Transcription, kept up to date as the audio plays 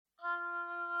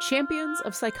Champions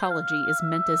of Psychology is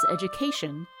meant as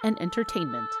education and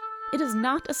entertainment. It is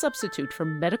not a substitute for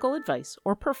medical advice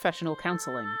or professional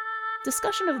counseling.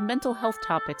 Discussion of mental health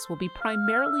topics will be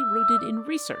primarily rooted in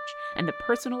research and the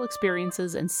personal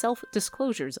experiences and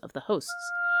self-disclosures of the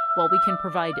hosts. While we can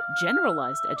provide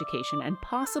generalized education and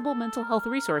possible mental health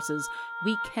resources,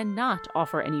 we cannot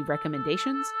offer any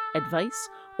recommendations, advice,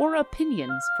 or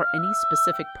opinions for any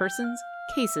specific persons,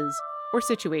 cases, or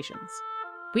situations.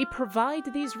 We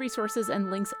provide these resources and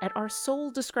links at our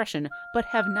sole discretion, but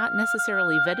have not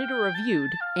necessarily vetted or reviewed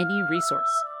any resource.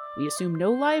 We assume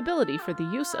no liability for the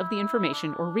use of the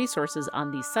information or resources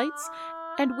on these sites,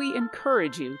 and we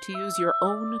encourage you to use your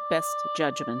own best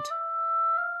judgment.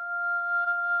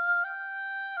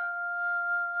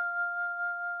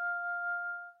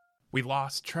 We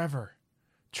lost Trevor.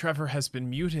 Trevor has been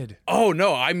muted. Oh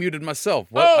no, I muted myself.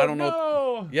 What? Oh, I don't know.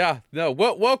 no. Yeah, no.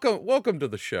 Welcome to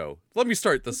the show. Let me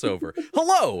start this over.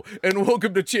 Hello, and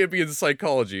welcome to Champions of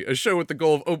Psychology, a show with the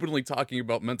goal of openly talking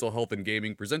about mental health and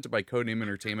gaming, presented by Codename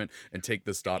Entertainment and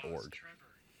TakeThis.org.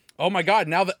 Oh my God!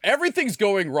 Now that everything's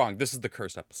going wrong, this is the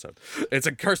cursed episode. It's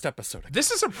a cursed episode. This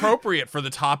is appropriate for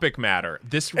the topic matter.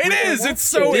 This It's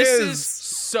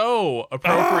so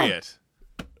appropriate.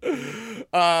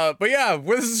 But yeah,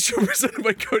 this is a show presented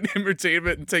by Codename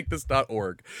Entertainment and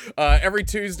TakeThis.org. Every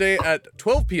Tuesday at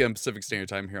 12 p.m. Pacific Standard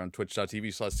Time here on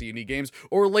twitch.tv/CNE Games,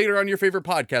 or later on your favorite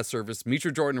podcast service,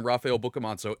 Mitra Jordan and Rafael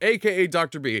Bucamanzo, aka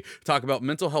Dr. B, talk about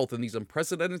mental health in these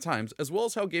unprecedented times, as well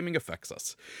as how gaming affects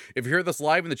us. If you hear this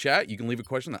live in the chat, you can leave a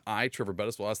question that I, Trevor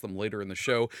Bettis, will ask them later in the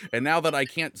show. And now that I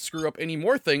can't screw up any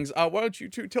more things, why don't you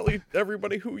two tell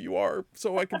everybody who you are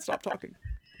so I can stop talking?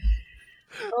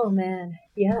 Oh man,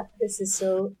 yeah, this is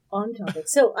so on topic.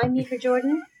 So I'm Mitra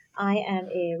Jordan. I am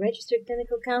a registered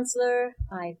clinical counselor.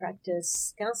 I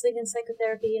practice counseling and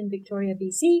psychotherapy in Victoria,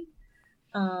 BC.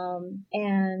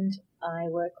 And I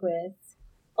work with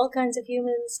all kinds of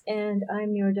humans, and I'm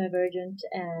neurodivergent,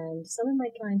 and some of my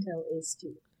clientele is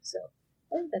too. So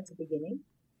I think that's a beginning.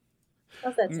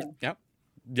 How's that sound? Yep.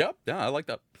 Yeah, I like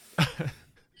that.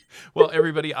 Well,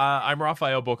 everybody, I'm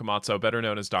Rafael Bucamanzo, better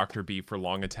known as Dr. B for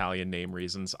long Italian name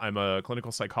reasons. I'm a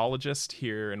clinical psychologist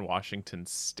here in Washington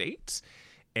State.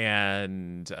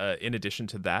 And in addition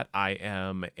to that, I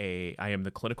am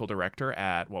the clinical director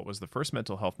at what was the first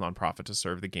mental health nonprofit to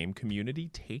serve the game community,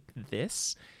 Take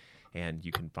This. And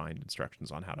you can find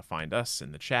instructions on how to find us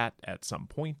in the chat at some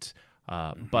point.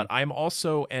 But I'm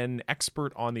also an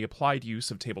expert on the applied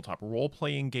use of tabletop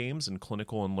role-playing games in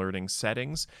clinical and learning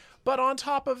settings. But on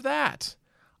top of that,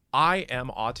 I am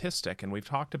autistic, and we've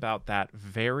talked about that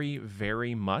very,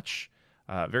 very much,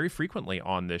 very frequently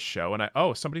on this show. And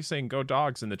somebody's saying "Go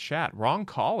Dogs" in the chat. Wrong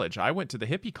college. I went to the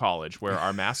hippie college where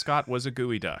our mascot was a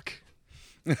gooey duck.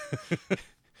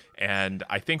 And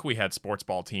I think we had sports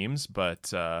ball teams,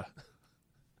 but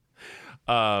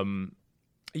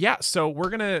yeah, so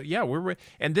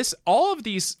all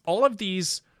of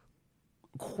these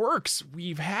quirks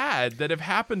we've had that have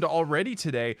happened already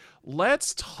today.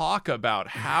 Let's talk about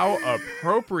how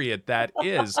appropriate that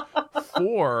is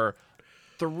for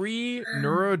three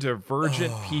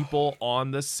neurodivergent people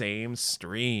on the same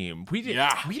stream. We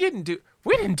didn't do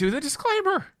the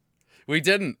disclaimer. We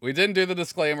didn't do the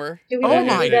disclaimer. Oh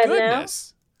my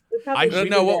goodness.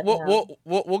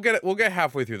 We'll get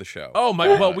halfway through the show. Oh my!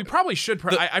 Well, we probably should.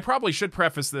 I probably should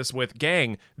preface this with,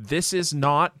 gang, this is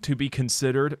not to be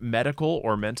considered medical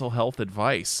or mental health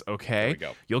advice. Okay, there we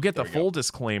go. You'll get the full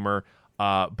disclaimer.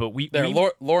 But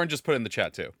Lauren just put it in the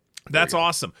chat too. That's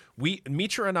awesome.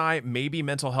 Mitra and I may be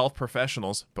mental health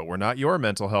professionals, but we're not your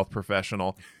mental health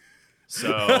professional.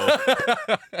 So.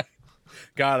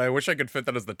 God, I wish I could fit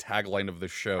that as the tagline of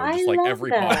this show. I just like love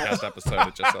every that. podcast episode,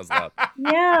 it just says that.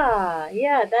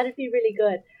 Yeah, that'd be really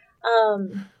good.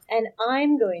 And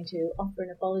I'm going to offer an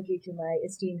apology to my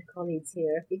esteemed colleagues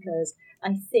here, because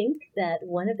I think that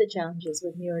one of the challenges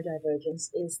with neurodivergence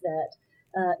is that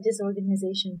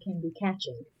disorganization can be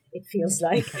catching, it feels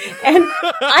like. And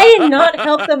I did not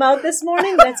help them out this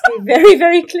morning, let's be very,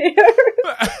 very clear.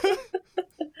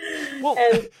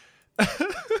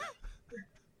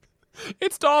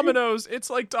 It's dominoes. It's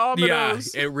like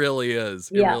dominoes. Yeah, it really is.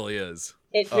 It really is.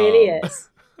 It really is.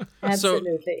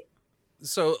 Absolutely.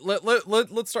 So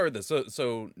let's start with this.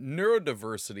 So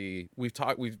neurodiversity, we've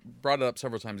brought it up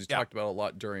several times. We talked about it a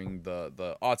lot during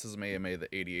the autism AMA, the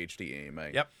ADHD AMA.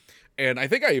 Yep. And I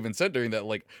think I even said during that,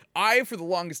 like, I, for the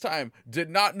longest time,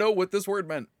 did not know what this word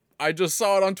meant. I just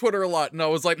saw it on Twitter a lot, and I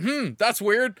was like, that's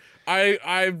weird.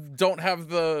 I don't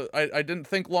have I didn't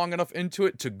think long enough into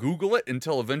it to Google it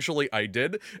until eventually I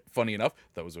did. Funny enough,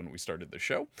 that was when we started the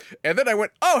show. And then I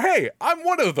went, oh, hey, I'm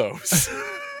one of those.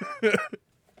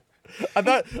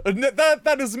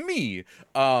 That is me.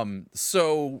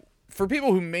 So for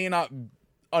people who may not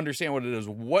understand what it is,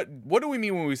 what do we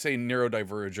mean when we say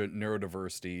neurodivergent,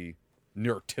 neurodiversity,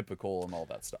 neurotypical, and all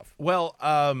that stuff? Well,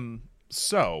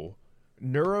 so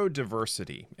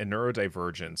neurodiversity and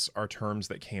neurodivergence are terms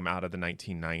that came out of the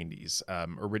 1990s.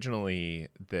 Originally,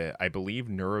 I believe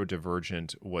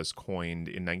neurodivergent was coined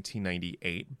in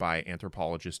 1998 by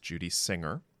anthropologist Judy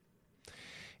Singer.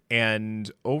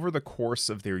 And over the course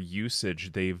of their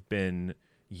usage, they've been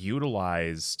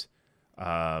utilized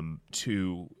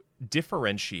to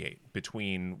differentiate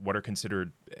between what are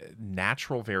considered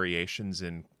natural variations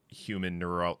in human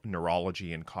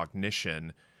neurology and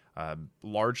cognition,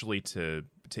 largely to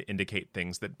indicate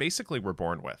things that basically we're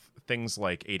born with, things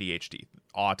like ADHD,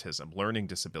 autism, learning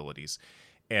disabilities,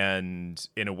 and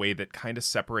in a way that kind of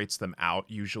separates them out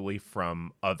usually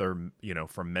from other,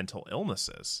 from mental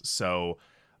illnesses. So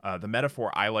the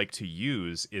metaphor I like to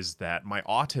use is that my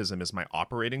autism is my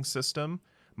operating system,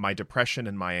 my depression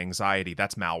and my anxiety,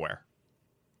 that's malware.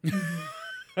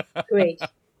 Great.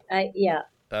 Yeah.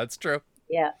 That's true.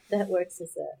 Yeah, that works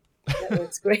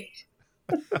great.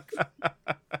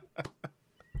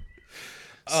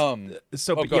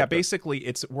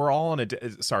 Basically we're all on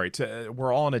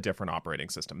a different operating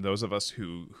system. Those of us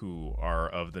who are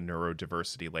of the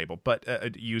neurodiversity label,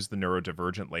 but use the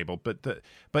neurodivergent label,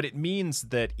 but it means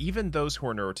that even those who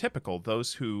are neurotypical,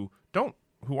 those who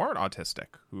aren't autistic,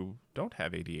 who don't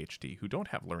have ADHD, who don't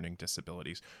have learning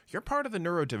disabilities, you're part of the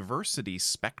neurodiversity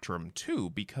spectrum too,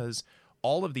 because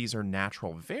all of these are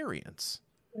natural variants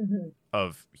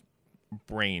of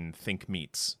brain think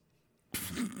meets.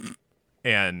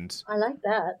 And I like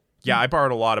that. Yeah, I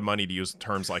borrowed a lot of money to use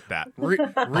terms like that.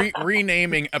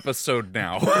 Renaming episode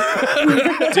now.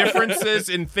 Differences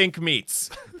in think meets.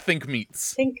 Think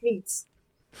meets. Think meets.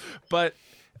 But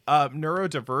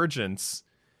neurodivergence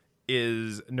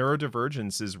is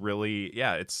really,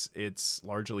 it's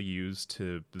largely used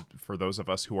for those of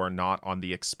us who are not on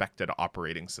the expected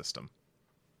operating system.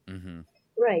 Mm-hmm.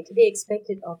 Right, the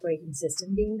expected operating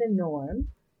system being the norm,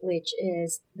 which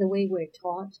is the way we're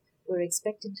taught. We're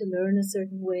expected to learn a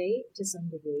certain way to some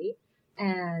degree,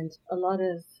 and a lot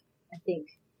of, I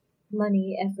think,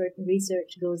 money, effort, and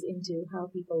research goes into how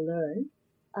people learn.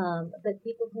 But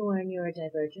people who are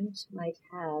neurodivergent might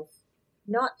have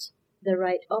not the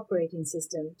right operating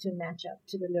system to match up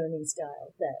to the learning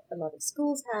style that a lot of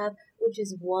schools have, which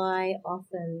is why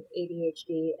often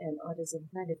ADHD and autism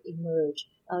kind of emerge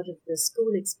out of the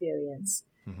school experience.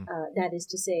 Mm-hmm. That is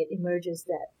to say, it emerges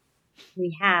that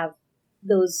we are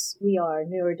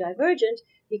neurodivergent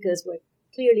because we're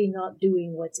clearly not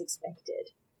doing what's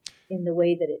expected in the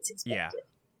way that it's expected.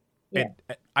 Yeah.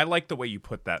 And I like the way you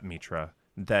put that, Mitra,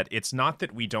 that it's not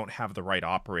that we don't have the right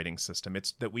operating system,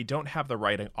 it's that we don't have the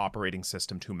right operating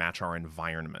system to match our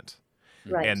environment.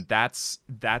 Right. And that's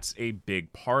a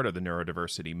big part of the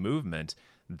neurodiversity movement,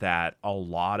 that a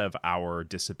lot of our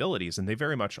disabilities, and they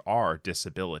very much are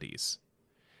disabilities,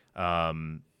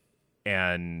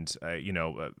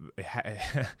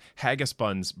 Haggis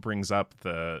Buns brings up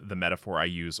the metaphor I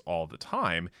use all the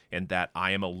time, and that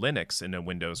I am a Linux in a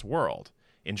Windows world.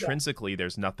 Intrinsically,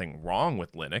 there's nothing wrong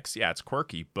with Linux. Yeah, it's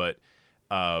quirky, but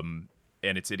and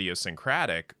it's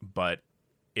idiosyncratic. But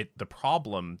the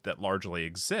problem that largely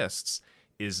exists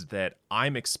is that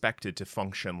I'm expected to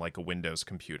function like a Windows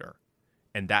computer,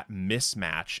 and that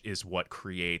mismatch is what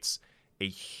creates a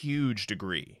huge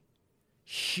degree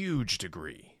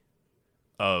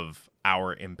of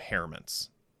our impairments.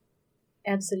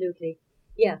 Absolutely.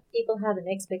 Yeah, people have an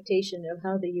expectation of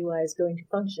how the UI is going to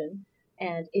function,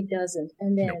 and it doesn't.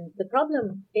 And then The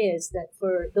problem is that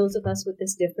for those of us with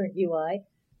this different UI,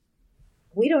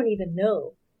 we don't even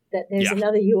know that there's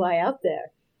another UI out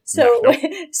there. So,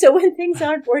 so when things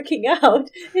aren't working out,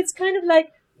 it's kind of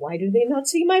like, why do they not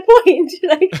see my point?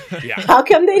 How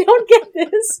come they don't get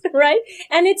this, right?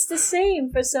 And it's the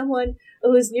same for someone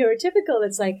who is neurotypical.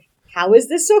 It's like, how is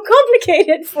this so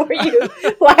complicated for you?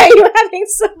 Why are you having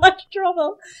so much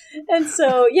trouble? And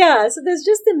so there's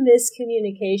just the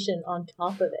miscommunication on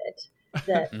top of it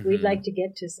that we'd like to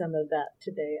get to some of that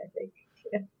today, I think.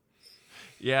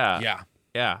 Yeah.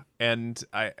 And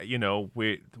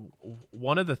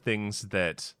one of the things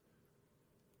that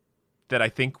I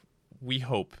think we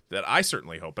hope, that I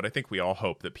certainly hope, but I think we all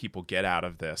hope that people get out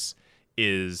of this,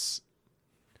 is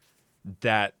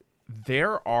that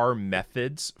there are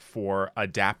methods for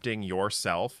adapting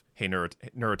yourself. Hey,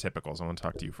 neurotypicals, I want to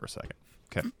talk to you for a second.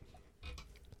 Okay.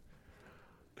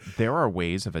 There are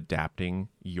ways of adapting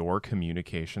your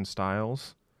communication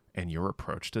styles and your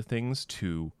approach to things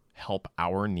to help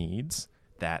our needs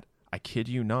that, I kid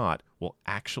you not, will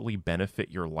actually benefit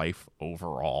your life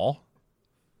overall.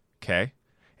 Okay?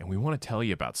 And we want to tell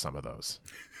you about some of those.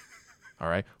 All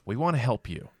right? We want to help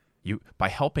you. By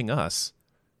helping us,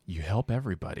 you help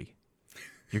everybody.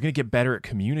 You're going to get better at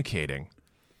communicating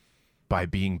by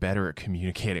being better at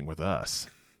communicating with us.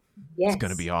 Yes. It's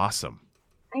going to be awesome.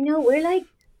 I know. We're like,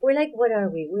 what are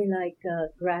we? We're like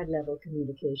grad level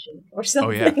communication or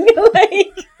something. Oh, yeah.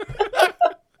 Like,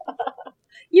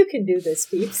 you can do this,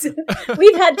 peeps.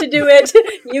 We've had to do it.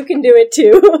 You can do it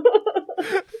too.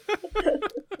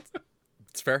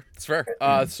 It's fair. It's fair.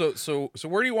 So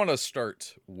where do you want to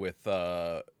start with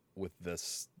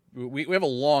this? We have a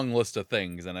long list of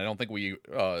things, and I don't think we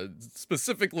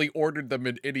specifically ordered them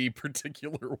in any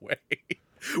particular way,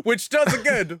 which does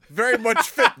again very much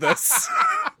fit this.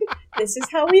 This is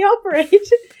how we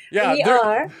operate. Yeah, we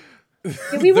are.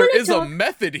 There is a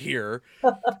method here,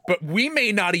 but we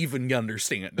may not even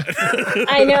understand it.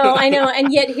 I know,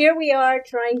 and yet here we are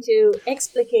trying to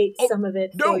explicate some of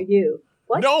it for you.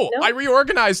 What? No, I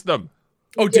reorganized them.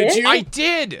 Oh, did you? I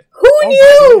did. Who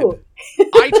knew?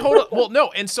 I totally. Well, no,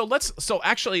 and so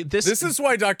actually this is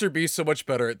why Dr. B is so much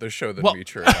better at the show than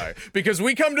Mitra and I, because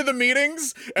we come to the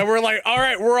meetings and we're like, all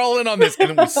right, we're all in on this, and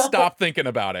then we stop thinking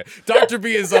about it. Dr.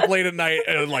 B is up late at night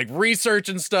and like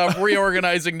researching stuff,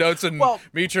 reorganizing notes, and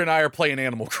Mitra and I are playing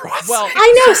Animal Crossing. Well,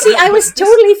 I know. See, I was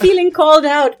totally feeling called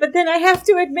out, but then I have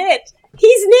to admit,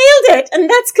 he's nailed it, and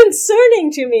that's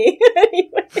concerning to me.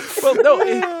 Anyway. Well,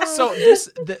 no.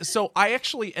 So I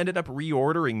actually ended up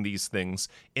reordering these things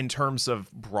in terms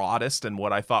of broadest and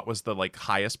what I thought was the like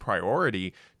highest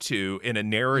priority in a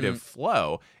narrative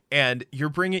flow. And you're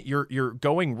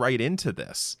going right into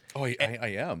this. Oh, I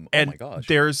am. And my gosh.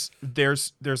 There's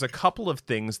a couple of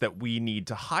things that we need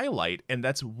to highlight, and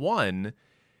that's one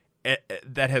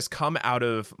that has come out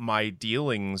of my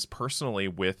dealings personally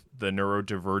with the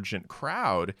neurodivergent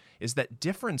crowd is that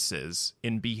differences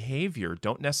in behavior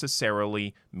don't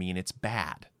necessarily mean it's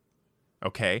bad.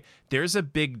 Okay? There's a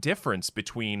big difference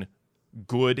between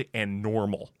good and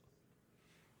normal.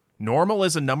 Normal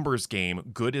is a numbers game.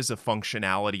 Good is a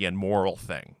functionality and moral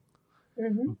thing.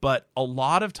 Mm-hmm. But a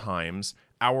lot of times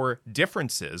our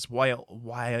differences, why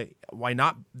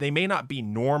not? They may not be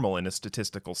normal in a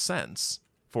statistical sense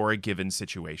for a given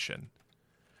situation.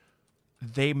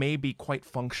 They may be quite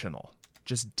functional,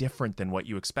 just different than what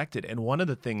you expected. And one of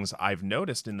the things I've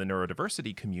noticed in the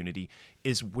neurodiversity community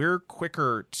is we're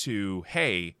quicker to,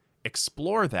 hey,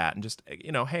 explore that and just,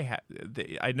 hey,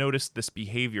 I noticed this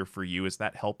behavior for you. Is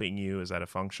that helping you? Is that a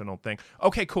functional thing?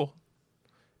 Okay, cool.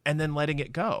 And then letting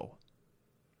it go.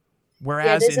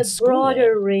 Whereas there's a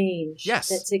broader range yes.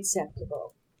 that's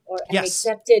acceptable and yes.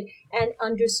 accepted and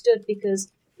understood,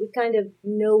 because we kind of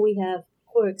know we have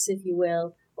quirks, if you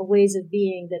will, or ways of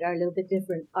being that are a little bit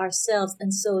different ourselves.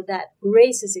 And so that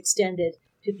grace is extended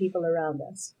to people around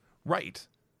us. Right.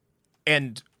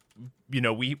 And,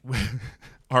 we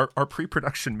our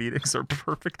pre-production meetings are a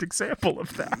perfect example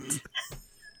of that.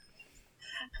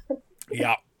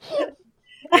 Yeah.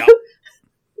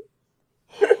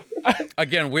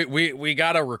 Again, we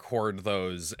got to record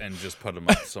those and just put them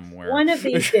up somewhere. One of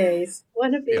these days.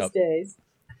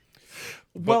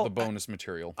 Well, the bonus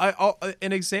material.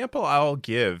 An example I'll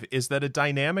give is that a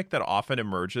dynamic that often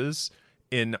emerges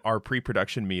in our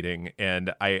pre-production meeting,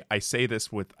 and I say this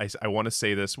I want to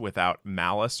say this without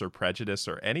malice or prejudice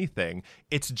or anything.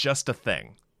 It's just a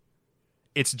thing.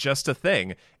 It's just a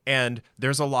thing, and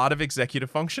there's a lot of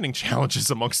executive functioning challenges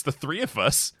amongst the three of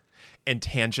us, and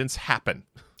tangents happen.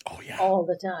 Oh yeah, all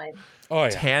the time. Oh yeah,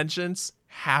 tangents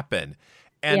happen,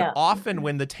 and often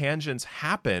when the tangents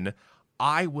happen,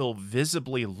 I will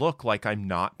visibly look like I'm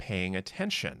not paying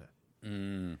attention.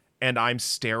 And I'm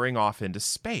staring off into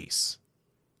space.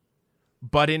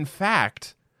 But in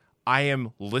fact, I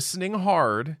am listening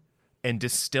hard and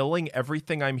distilling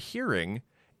everything I'm hearing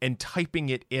and typing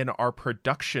it in our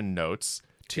production notes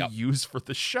to use for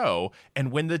the show.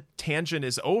 And when the tangent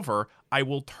is over, I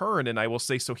will turn and I will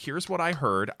say, so here's what I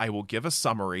heard. I will give a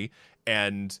summary.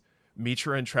 And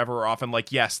Mitra and Trevor are often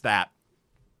like, yes, that.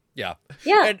 Yeah.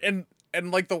 Yeah. And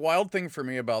like the wild thing for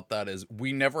me about that is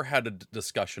we never had a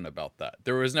discussion about that.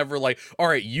 There was never like, all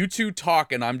right, you two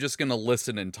talk and I'm just going to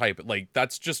listen and type it. Like,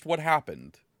 that's just what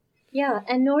happened. Yeah.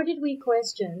 And nor did we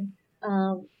question,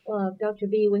 Dr.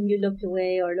 B, when you looked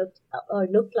away or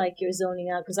looked like you're zoning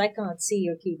out, because I can't see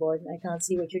your keyboard and I can't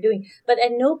see what you're doing. But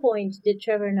at no point did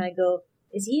Trevor and I go,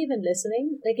 is he even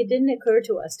listening? Like, it didn't occur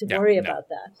to us to worry about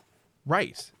that.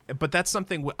 Right. But that's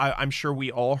something I'm sure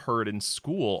we all heard in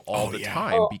school all the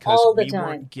time, all because the we time.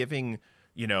 weren't giving,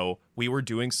 we were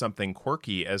doing something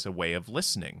quirky as a way of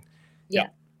listening. Yeah.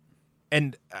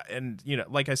 And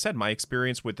like I said, my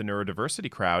experience with the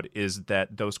neurodiversity crowd is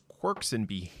that those quirks in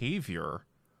behavior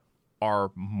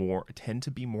tend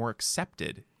to be more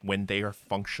accepted when they are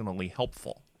functionally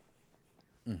helpful.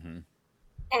 Mm-hmm.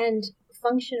 And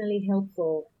functionally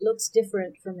helpful looks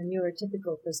different from a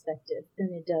neurotypical perspective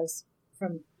than it does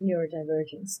from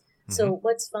neurodivergence. Mm-hmm. So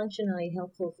what's functionally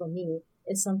helpful for me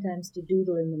is sometimes to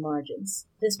doodle in the margins.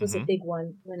 This was a big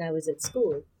one when I was at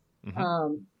school.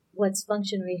 Mm-hmm. What's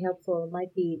functionally helpful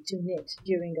might be to knit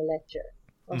during a lecture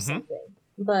or something.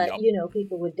 But,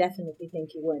 people would definitely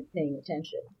think you weren't paying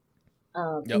attention.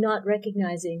 Not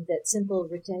recognizing that simple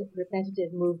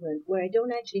repetitive movement where I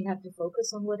don't actually have to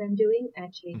focus on what I'm doing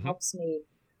actually helps me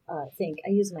think. I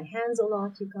use my hands a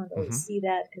lot. You can't always see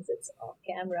that because it's off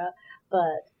camera.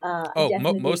 But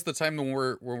most of the time when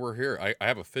we're here, I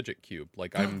have a fidget cube.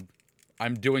 Like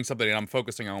I'm doing something and I'm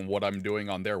focusing on what I'm doing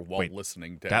on there while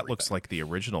listening to everything. Looks like the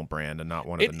original brand and not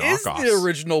one of the knockoffs. It is the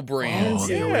original brand. Oh,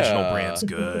 the original brand's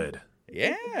good.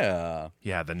 Yeah.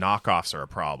 Yeah, the knockoffs are a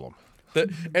problem. But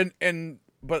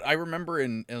I remember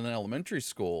in elementary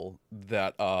school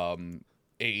that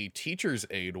a teacher's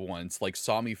aide once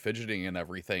saw me fidgeting and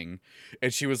everything,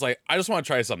 and she was like, "I just want to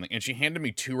try something," and she handed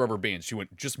me 2 rubber bands. She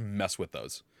went, "Just mess with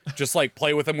those, just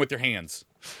play with them with your hands,"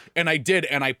 and I did,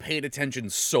 and I paid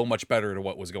attention so much better to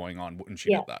what was going on when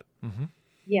she did that. Mm-hmm.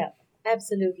 Yeah,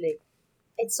 absolutely.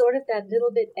 It's sort of that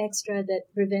little bit extra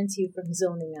that prevents you from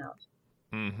zoning out,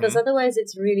 because otherwise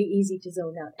it's really easy to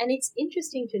zone out. And it's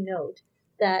interesting to note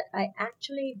that I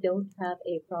actually don't have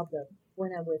a problem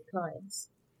when I'm with clients.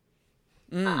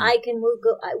 I can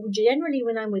generally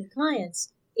when I'm with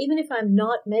clients, even if I'm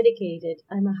not medicated,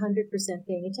 I'm 100%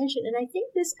 paying attention. And I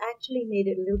think this actually made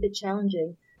it a little bit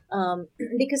challenging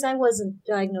because I wasn't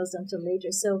diagnosed until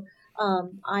later. So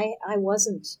I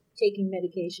wasn't taking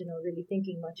medication or really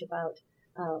thinking much about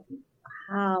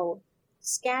how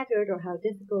scattered or how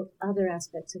difficult other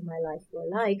aspects of my life were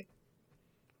like.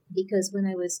 Because when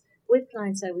I was with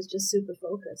clients, I was just super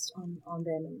focused on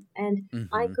them. And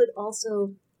I could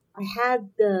also,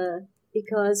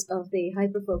 because of the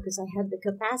hyperfocus, I had the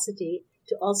capacity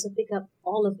to also pick up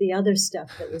all of the other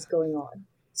stuff that was going on.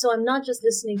 So I'm not just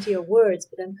listening to your words,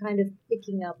 but I'm kind of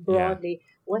picking up broadly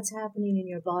what's happening in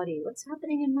your body, what's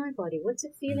happening in my body, what's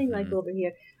it feeling like over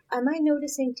here? Am I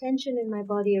noticing tension in my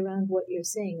body around what you're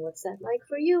saying? What's that like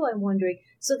for you? I'm wondering.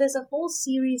 So there's a whole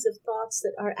series of thoughts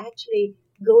that are actually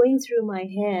going through my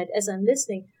head as I'm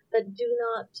listening, but do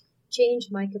not change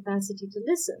my capacity to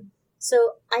listen. So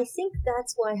I think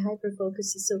that's why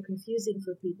hyperfocus is so confusing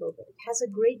for people, but it has a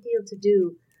great deal to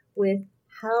do with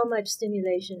how much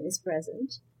stimulation is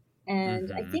present.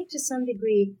 And I think to some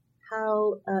degree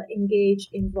how engaged,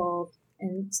 involved,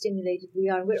 and stimulated we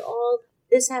are.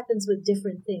 This happens with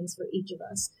different things for each of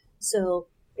us. So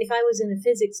if I was in a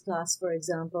physics class, for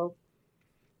example,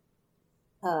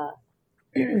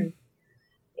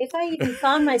 if I even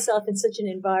found myself in such an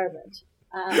environment,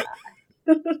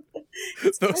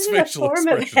 those facial form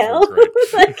of expressions hell. were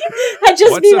great. I'd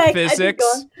just What's be a like, physics?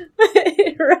 I'd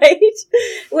be gone. Right?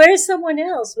 Whereas someone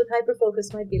else with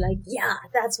hyperfocus might be like, yeah,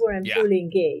 that's where I'm fully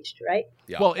engaged, right?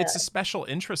 Yeah. Well, it's a special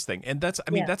interest thing. And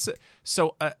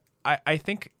I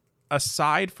think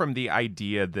aside from the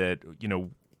idea that,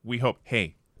 we hope,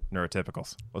 hey,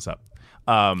 neurotypicals, what's up?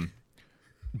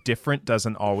 Different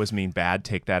doesn't always mean bad.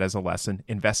 Take that as a lesson.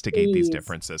 Investigate these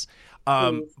differences.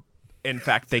 In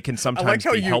fact, they can sometimes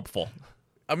be helpful.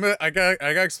 I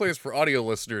gotta explain this for audio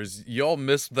listeners. Y'all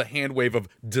missed the hand wave of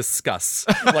discuss.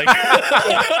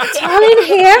 It's all in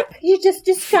here. You just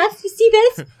discuss. You see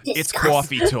this? Discuss. It's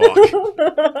coffee talk.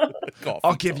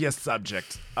 I'll give you a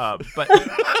subject. But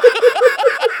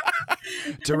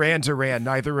Duran,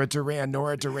 neither a Duran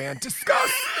nor a Duran.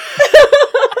 Discuss.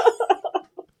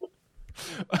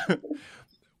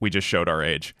 We just showed our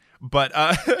age. But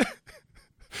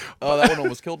oh, that one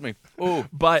almost killed me. Oh,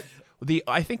 but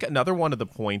I think another one of the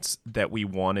points that we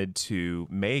wanted to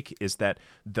make is that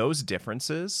those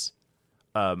differences,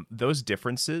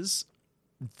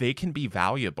 they can be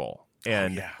valuable,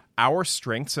 and our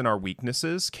strengths and our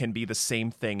weaknesses can be the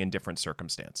same thing in different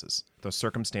circumstances. Those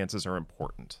circumstances are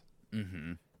important.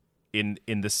 In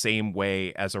the same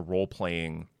way as a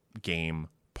role-playing game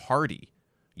party.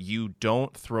 You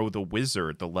don't throw the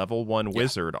level 1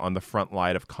 wizard on the front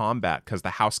line of combat because the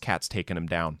house cat's taking him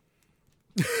down.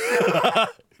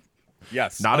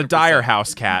 Yes. Not 100%. A dire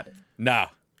house cat. Nah.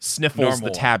 Sniffles normal.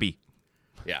 The tabby.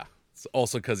 Yeah. It's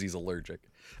also because he's allergic.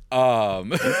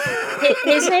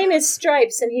 His name is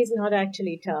Stripes, and he's not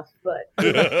actually tough, but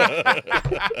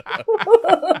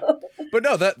but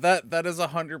no, that is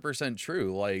 100%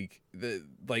 true. Like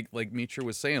Mitra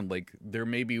was saying, like there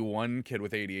may be one kid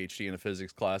with ADHD in a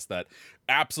physics class that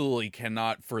absolutely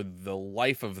cannot, for the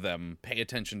life of them, pay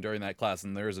attention during that class,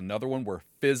 and there's another one where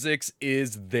physics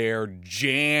is their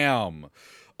jam.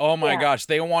 Oh my gosh,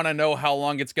 they want to know how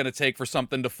long it's going to take for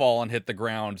something to fall and hit the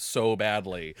ground so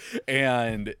badly,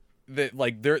 and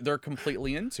they're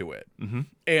completely into it. Mm-hmm.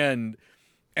 And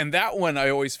that one I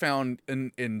always found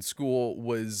in school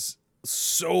was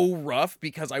so rough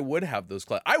because I would have those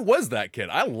classes. I was that kid.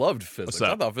 I loved physics.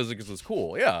 I thought physics was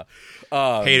cool. Yeah,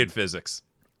 hated physics.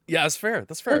 Yeah, that's fair.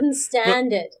 That's fair. Couldn't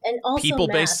stand it, and also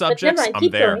people-based math. subjects. But never mind, I'm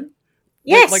keep there. going.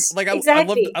 Yes,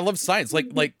 exactly. I love science,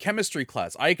 like chemistry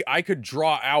class. I could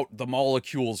draw out the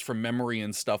molecules from memory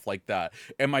and stuff like that.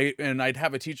 And I'd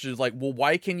have a teacher who's like, well,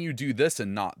 why can you do this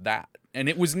and not that? And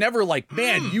it was never like,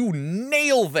 man, you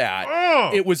nail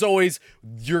that. It was always,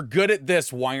 you're good at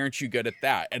this. Why aren't you good at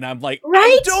that? And I'm like, right?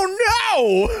 I don't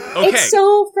know. Okay. It's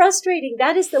so frustrating.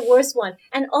 That is the worst one.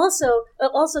 And also,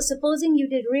 supposing you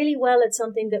did really well at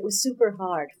something that was super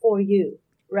hard for you,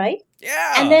 right?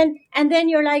 Yeah. And then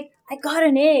you're like, I got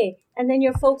an A. And then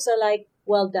your folks are like,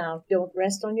 well, now, don't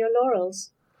rest on your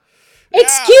laurels. Yeah.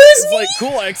 Excuse me? It's like,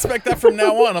 cool, I expect that from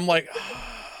now on. I'm like...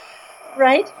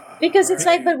 right? Because it's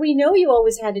like, but we know you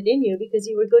always had it in you because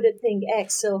you were good at thing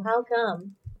X. So how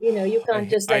come, you can't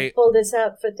just pull this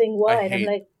out for thing Y? I'm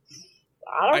like,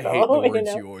 I don't know. I hate the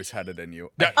words you always had it in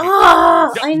you.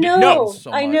 I know. No.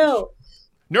 So I know.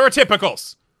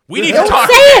 Neurotypicals. We need to Don't talk.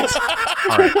 say it!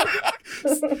 All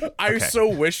right. I so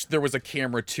wish there was a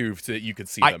camera too so that you could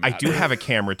see them. I do have a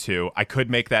camera too. I could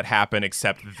make that happen,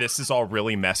 except this is all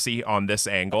really messy on this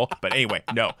angle. But anyway,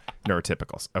 no.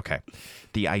 Neurotypicals. Okay.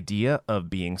 The idea of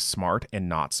being smart and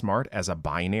not smart as a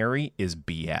binary is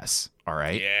BS. All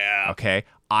right? Yeah. Okay.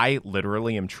 I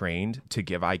literally am trained to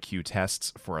give IQ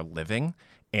tests for a living.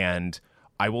 And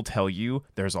I will tell you,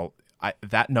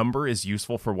 that number is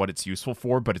useful for what it's useful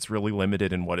for, but it's really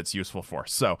limited in what it's useful for.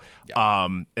 So,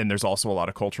 and there's also a lot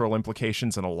of cultural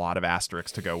implications and a lot of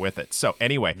asterisks to go with it. So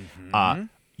anyway,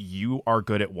 you are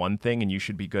good at one thing and you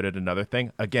should be good at another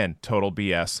thing. Again, total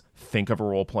BS. Think of a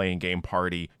role-playing game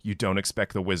party. You don't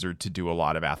expect the wizard to do a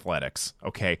lot of athletics.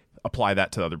 Okay, apply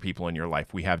that to other people in your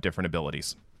life. We have different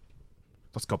abilities.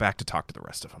 Let's go back to talk to the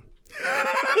rest of them.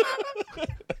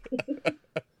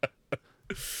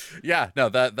 Yeah, no,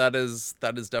 that is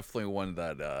definitely one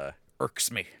that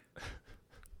irks me.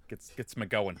 Gets me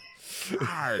going.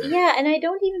 Yeah, and I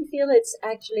don't even feel it's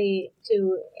actually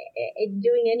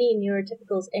doing any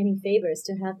neurotypicals any favors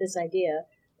to have this idea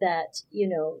that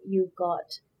you've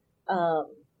got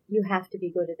you have to be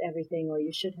good at everything or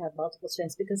you should have multiple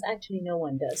strengths, because actually no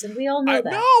one does, and we all know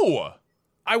that. No.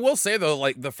 I will say though,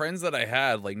 like the friends that I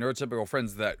had, like neurotypical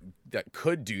friends that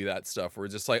could do that stuff, were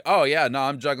just like, oh yeah, no,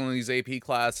 I'm juggling these AP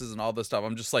classes and all this stuff.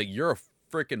 I'm just like, you're a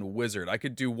freaking wizard. I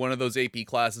could do one of those AP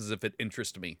classes if it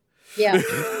interests me. Yeah,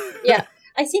 yeah.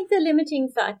 I think the limiting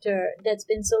factor that's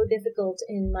been so difficult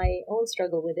in my own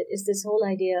struggle with it is this whole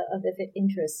idea of if it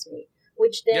interests me.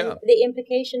 Which then the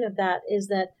implication of that is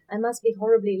that I must be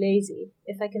horribly lazy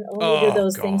if I can only do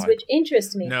those things which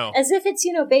interest me. No. As if it's,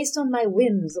 based on my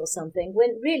whims or something,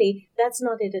 when really that's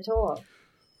not it at all.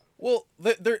 Well,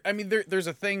 there's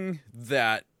a thing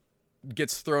that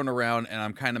gets thrown around, and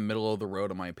I'm kind of middle of the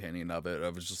road in my opinion of it.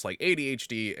 Of just like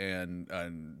ADHD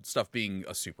and stuff being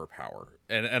a superpower,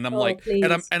 and I'm like, please.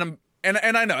 And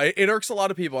I know it irks a lot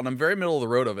of people, and I'm very middle of the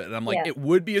road of it. And I'm like, it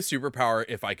would be a superpower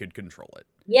if I could control it.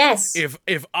 Yes.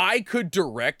 If I could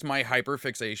direct my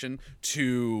hyperfixation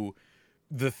to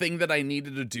the thing that I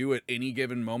needed to do at any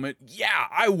given moment, yeah,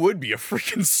 I would be a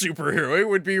freaking superhero. It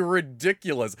would be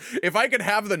ridiculous. If I could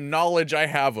have the knowledge I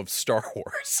have of Star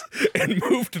Wars and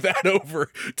moved that over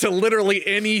to literally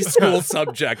any school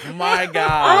subject, my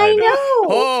God. I know.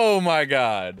 Oh my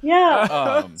God.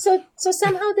 Yeah. So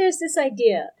somehow there's this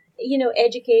idea,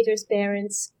 educators,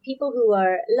 parents, people who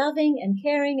are loving and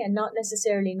caring and not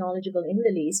necessarily knowledgeable in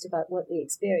the least about what we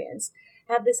experience,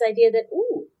 have this idea that,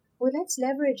 well, let's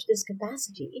leverage this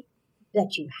capacity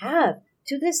that you have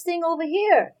to this thing over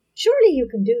here. Surely you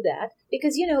can do that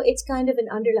because, it's kind of an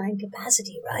underlying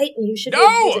capacity, right? And you should be able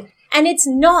to use it. And it's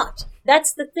not.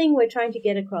 That's the thing we're trying to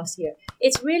get across here.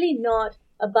 It's really not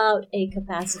about a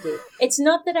capacity. It's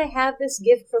not that I have this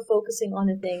gift for focusing on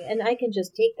a thing and I can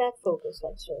just take that focus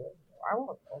like, so I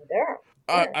want to go there.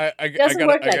 I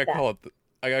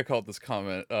gotta call it this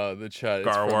comment. The chat.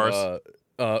 Star Wars.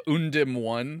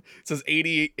 Undim1 says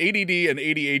ADD and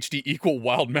ADHD equal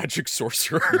wild magic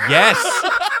sorcerer. Yes.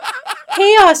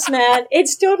 chaos, man.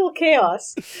 It's total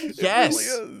chaos.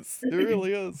 Yes. It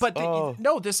really is. But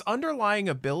no, this underlying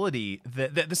ability,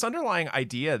 this underlying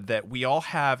idea that we all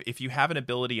have, if you have an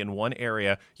ability in one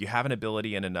area, you have an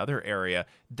ability in another area,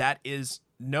 that is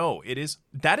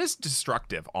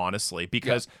destructive, honestly,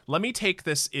 because let me take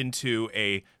this into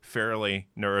a fairly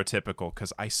neurotypical,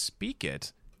 because I speak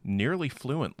it nearly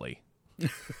fluently.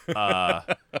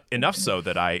 Enough so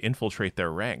that I infiltrate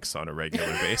their ranks on a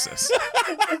regular basis.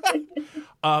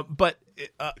 But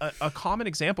a common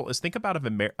example is, think about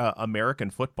American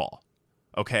football.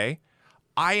 Okay,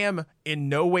 I am in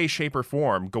no way, shape, or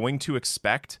form going to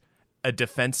expect a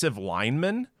defensive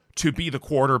lineman to be the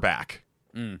quarterback.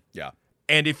 Yeah.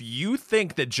 And if you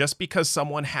think that just because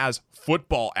someone has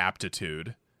football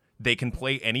aptitude, they can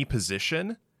play any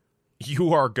position,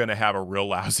 you are going to have a real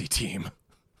lousy team.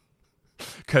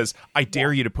 Because I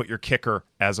dare you to put your kicker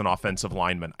as an offensive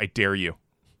lineman. I dare you.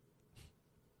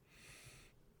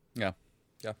 Yeah.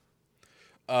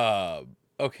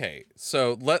 Okay,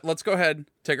 so let's go ahead,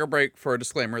 take our break for a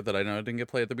disclaimer that I know I didn't get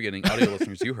played at the beginning. Audio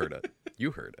listeners, you heard it.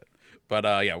 But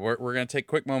we're going to take a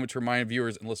quick moment to remind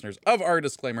viewers and listeners of our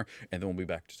disclaimer, and then we'll be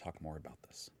back to talk more about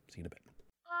this. See you in a bit.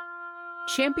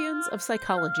 Champions of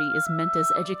Psychology is meant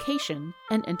as education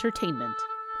and entertainment.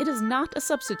 It is not a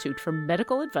substitute for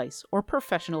medical advice or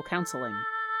professional counseling.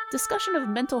 Discussion of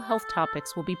mental health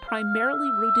topics will be primarily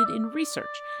rooted in research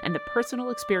and the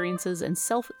personal experiences and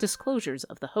self-disclosures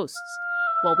of the hosts.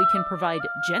 While we can provide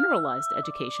generalized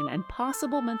education and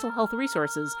possible mental health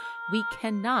resources, we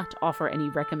cannot offer any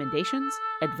recommendations,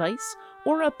 advice,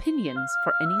 or opinions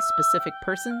for any specific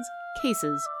persons,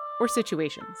 cases, or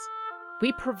situations.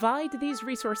 We provide these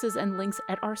resources and links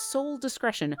at our sole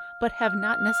discretion, but have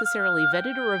not necessarily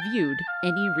vetted or reviewed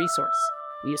any resource.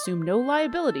 We assume no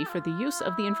liability for the use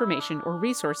of the information or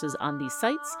resources on these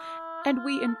sites, and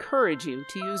we encourage you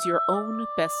to use your own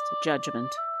best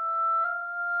judgment.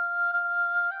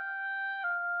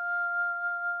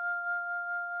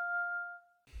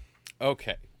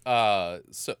 Okay.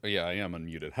 So yeah, I am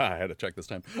unmuted. I had to check this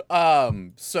time.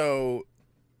 So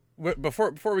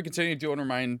before we continue, do want to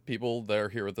remind people that are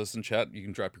here with us in chat, you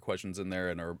can drop your questions in there,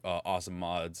 and our awesome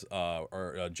mods,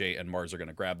 or Jay and Mars, are going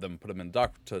to grab them, put them in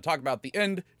to talk about at the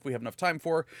end if we have enough time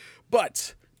for.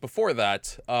 But before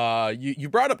that, you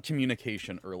brought up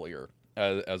communication earlier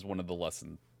as one of the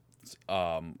lessons.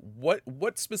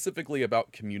 What specifically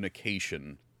about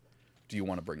communication do you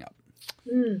want to bring up?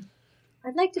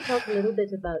 I'd like to talk a little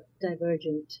bit about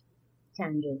divergent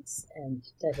tangents and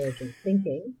divergent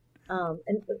thinking.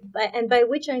 And by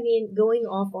which I mean going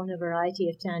off on a variety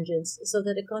of tangents so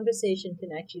that a conversation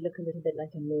can actually look a little bit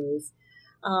like a maze.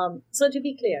 So to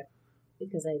be clear,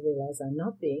 because I realize I'm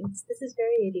not being, this is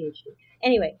very ADHD.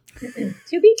 Anyway,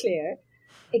 to be clear,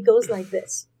 it goes like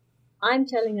this. I'm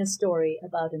telling a story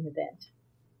about an event,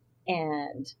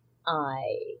 and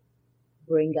I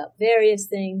bring up various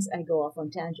things. I go off on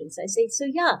tangents. I say,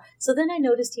 so then I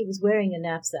noticed he was wearing a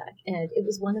knapsack, and it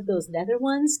was one of those leather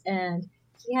ones, and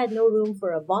he had no room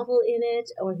for a bottle in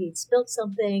it, or he'd spilt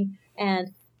something,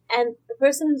 and the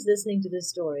person who's listening to this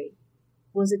story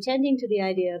was attending to the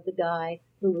idea of the guy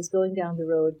who was going down the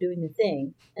road doing a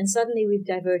thing, and suddenly we've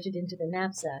diverted into the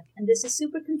knapsack, and this is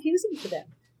super confusing for them.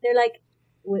 They're like,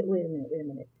 wait a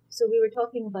minute. So we were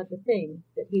talking about the thing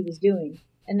that he was doing,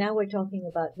 and now we're talking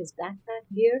about his backpack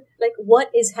gear. Like, what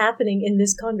is happening in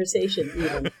this conversation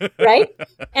even, right?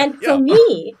 And for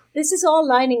me, this is all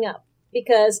lining up,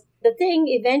 because the thing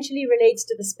eventually relates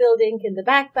to the spilled ink in the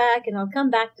backpack, and I'll come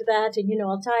back to that, and,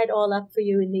 I'll tie it all up for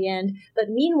you in the end. But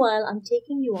meanwhile, I'm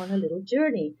taking you on a little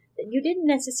journey that you didn't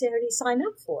necessarily sign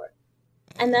up for.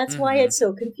 And that's why it's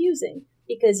so confusing,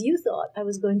 because you thought I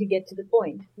was going to get to the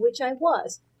point, which I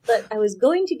was. But I was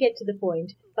going to get to the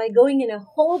point by going in a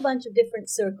whole bunch of different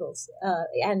circles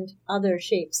and other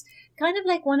shapes. Kind of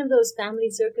like one of those family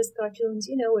circus cartoons,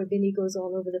 where Billy goes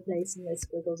all over the place and there's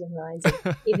squiggles and lines.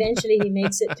 And eventually he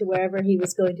makes it to wherever he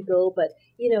was going to go. But,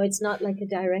 it's not like a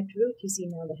direct route. You see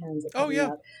now the hands are coming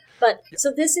out. But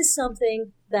so this is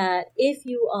something that if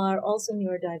you are also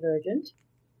neurodivergent,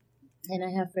 and I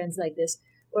have friends like this,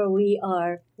 where we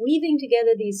are weaving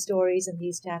together these stories and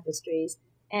these tapestries,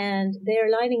 and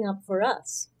they're lining up for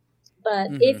us. But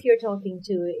if you're talking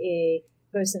to a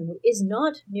person who is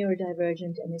not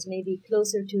neurodivergent and is maybe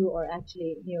closer to or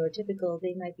actually neurotypical,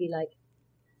 they might be like,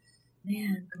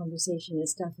 man, conversation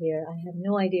is tough here. I have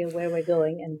no idea where we're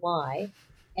going and why.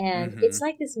 And it's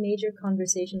like this major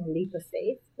conversational leap of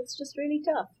faith. It's just really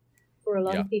tough for a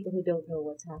lot of people who don't know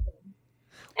what's happening.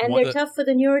 And they're tough for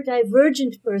the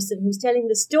neurodivergent person who's telling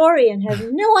the story and has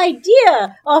no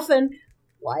idea often,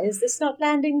 why is this not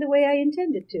landing the way I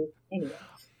intended to? Anyway.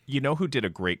 You know who did a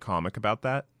great comic about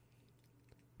that?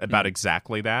 About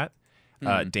exactly that?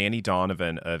 Danny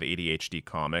Donovan of ADHD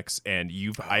Comics, and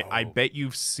I bet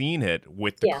you've seen it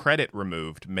with the credit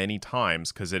removed many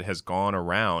times because it has gone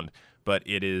around. But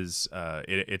it is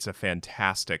it's a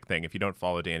fantastic thing. If you don't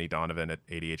follow Danny Donovan at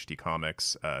ADHD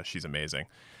Comics, she's amazing.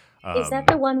 Is that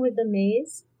the one with the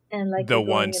maze? And like the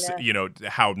ones,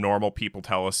 how normal people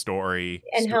tell a story,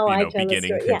 and how I tell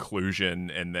beginning, a story.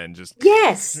 conclusion, and then just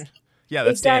yes, yeah,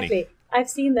 that's exactly. Danny. I've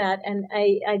seen that, and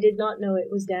I did not know it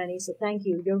was Danny. So thank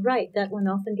you. You're right. That one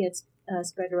often gets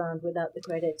spread around without the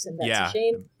credits, and that's a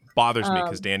shame. Bothers me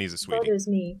because Danny's a sweetie. Bothers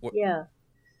me.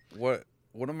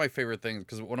 One of my favorite things,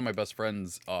 because one of my best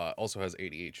friends also has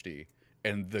ADHD,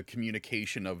 and the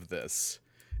communication of this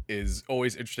is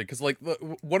always interesting. Because like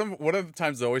one of the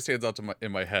times that always stands out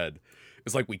in my head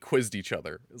is like we quizzed each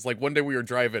other. It's like one day we were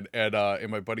driving and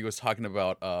my buddy was talking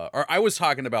about, or I was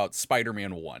talking about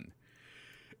Spider-Man 1,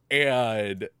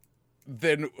 and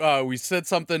then we said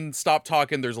something, stopped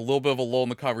talking. There's a little bit of a lull in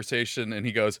the conversation, and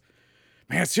he goes,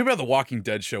 "Man, it's too bad the Walking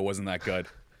Dead show wasn't that good."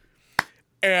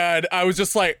 And I was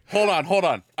just like, hold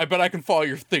on. I bet I can follow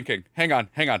your thinking. Hang on.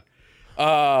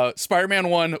 Spider-Man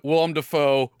 1, Willem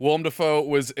Dafoe. Willem Dafoe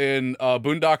was in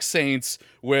Boondock Saints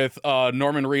with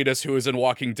Norman Reedus, who was in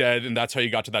Walking Dead, and that's how you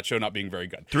got to that show not being very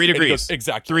good. 3 degrees. Goes,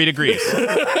 exactly. 3 degrees.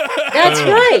 That's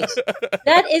right.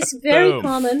 That is very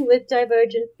common with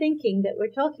divergent thinking that we're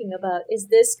talking about, is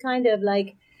this kind of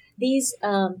like these,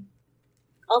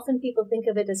 often people think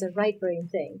of it as a right brain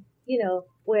thing,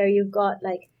 where you've got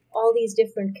like all these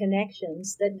different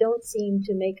connections that don't seem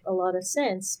to make a lot of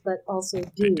sense, but also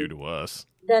do. They do to us.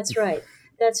 That's right.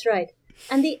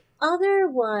 And the other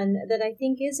one that I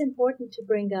think is important to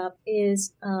bring up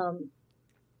is,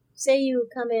 say you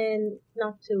come in,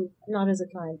 not as a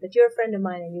client, but you're a friend of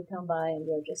mine and you come by and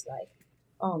you're just like,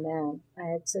 oh man,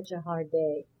 I had such a hard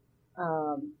day.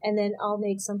 And then I'll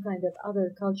make some kind of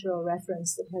other cultural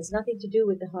reference that has nothing to do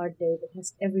with the hard day, but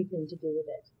has everything to do with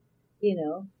it.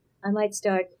 I might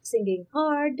start singing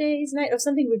Hard Day's Night or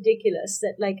something ridiculous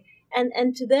that like,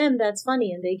 and to them that's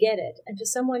funny and they get it. And to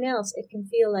someone else, it can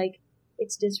feel like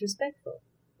it's disrespectful,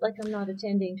 like I'm not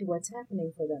attending to what's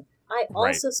happening for them. I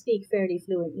also speak fairly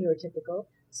fluent neurotypical,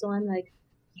 so I'm like,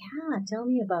 yeah, tell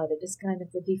me about it. It's kind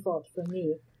of the default for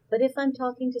me. But if I'm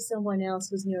talking to someone else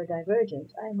who's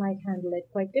neurodivergent, I might handle it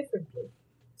quite differently.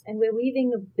 And we're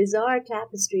weaving a bizarre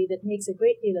tapestry that makes a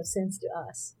great deal of sense to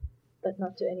us, but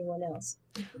not to anyone else.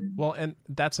 Well, and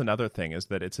that's another thing, is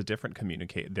that it's a different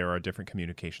there are different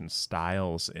communication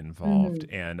styles involved,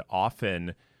 and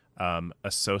often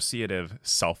associative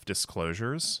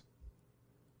self-disclosures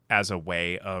as a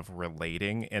way of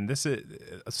relating. And this is,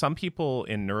 some people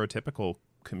in neurotypical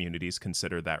communities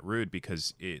consider that rude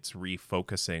because it's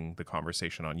refocusing the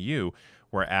conversation on you,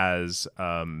 whereas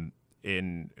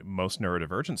in most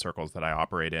neurodivergent circles that I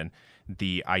operate in,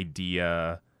 the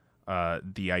idea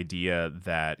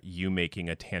that you making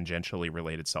a tangentially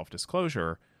related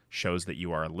self-disclosure shows that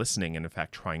you are listening and in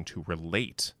fact trying to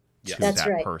relate to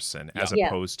that person, as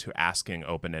opposed to asking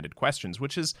open-ended questions,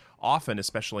 which is often,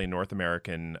 especially in North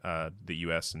American, the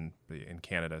U.S. and in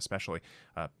Canada especially,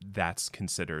 that's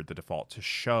considered the default to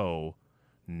show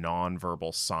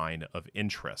nonverbal sign of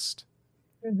interest.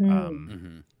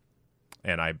 And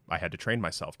I had to train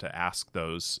myself to ask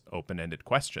those open-ended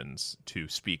questions to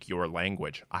speak your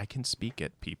language. I can speak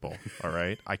it, people, all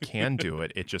right? I can do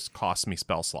it. It just costs me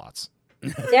spell slots.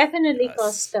 Definitely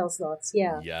costs spell slots,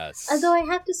 yeah. Yes. Although I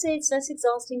have to say it's less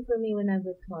exhausting for me when I'm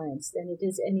with clients than it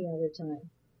is any other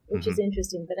time, which is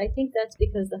interesting. But I think that's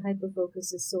because the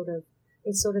hyperfocus is sort of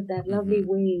that lovely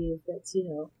wave that's,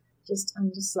 I'm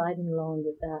just sliding along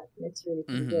with that. And it's really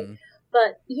pretty good.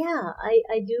 But yeah,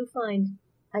 I do find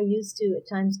I used to at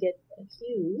times get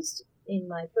accused in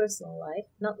my personal life,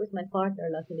 not with my partner,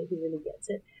 luckily he really gets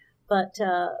it, but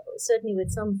certainly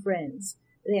with some friends,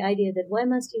 the idea that why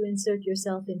must you insert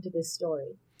yourself into this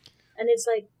story? And it's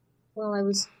like, well, I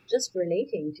was just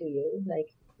relating to you. Like,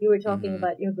 you were talking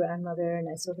about your grandmother, and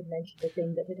I sort of mentioned the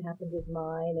thing that had happened with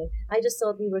mine, and I just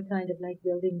thought we were kind of like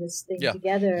building this thing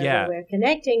together, where we're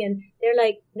connecting, and they're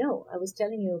like, no, I was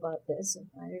telling you about this, and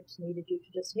I just needed you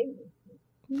to just hear me.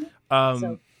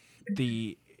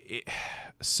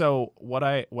 So what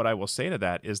I will say to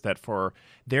that is that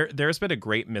there's been a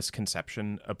great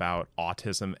misconception about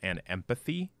autism and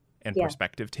empathy and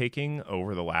perspective taking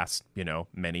over the last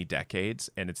many decades,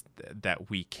 and it's that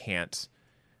we can't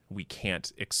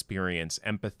experience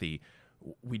empathy.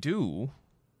 We do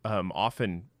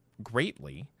often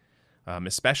greatly,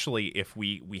 especially if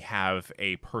we have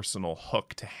a personal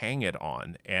hook to hang it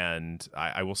on. And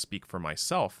I will speak for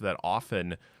myself that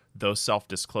often those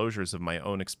self-disclosures of my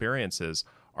own experiences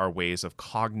are ways of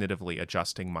cognitively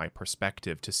adjusting my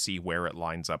perspective to see where it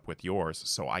lines up with yours,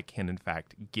 so I can in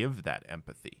fact give that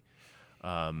empathy.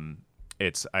 I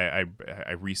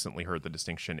recently heard the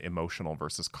distinction emotional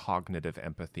versus cognitive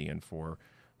empathy, and for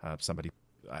somebody,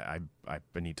 I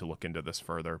need to look into this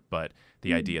further, but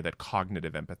the idea that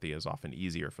cognitive empathy is often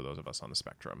easier for those of us on the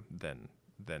spectrum than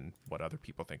what other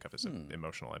people think of as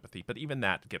emotional empathy. But even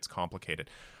that gets complicated.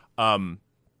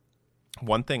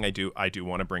 One thing I do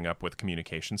want to bring up with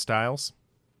communication styles.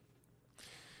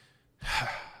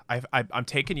 I'm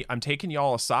taking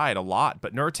y'all aside a lot,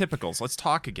 but neurotypicals, let's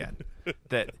talk again.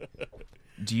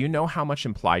 Do you know how much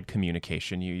implied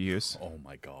communication you use? Oh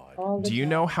my God. Do you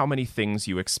know how many things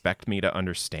you expect me to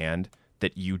understand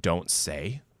that you don't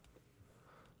say?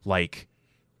 Like,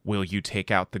 will you take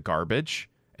out the garbage?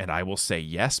 And I will say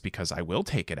yes, because I will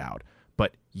take it out.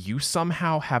 But you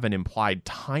somehow have an implied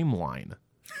timeline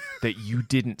that you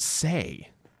didn't say.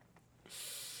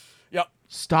 Yep.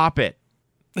 Stop it.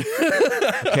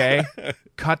 Okay?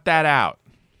 Cut that out.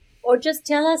 Or just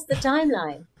tell us the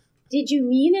timeline. Did you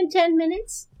mean in 10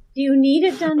 minutes? Do you need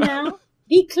it done now?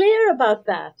 Be clear about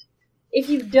that. If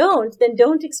you don't, then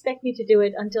don't expect me to do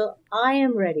it until I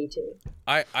am ready to.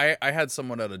 I had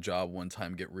someone at a job one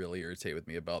time get really irritated with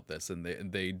me about this, and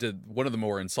they did one of the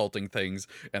more insulting things,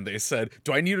 and they said,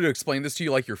 do I need to explain this to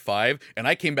you like you're 5? And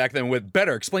I came back then with,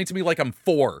 better, explain to me like I'm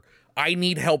 4. I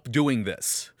need help doing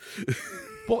this.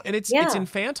 Well, and it's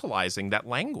infantilizing that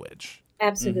language.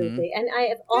 Absolutely. And I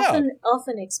have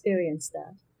often experienced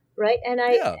that. Right? And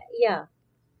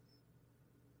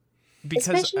Because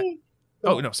especially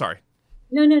no, sorry.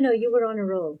 No, you were on a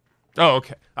roll. Oh,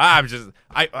 okay. I'm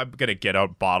gonna get a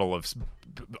bottle of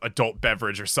adult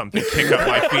beverage or something, kick up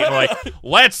my feet, and like,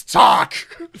 let's talk.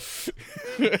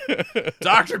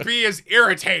 Dr. B is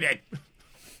irritated.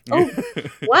 Oh,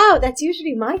 wow, that's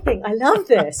usually my thing. I love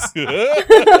this.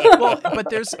 Well, but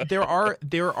there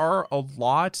are a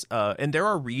lot, and there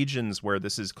are regions where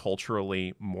this is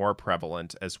culturally more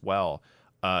prevalent as well,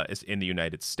 as in the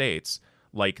United States.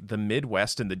 Like the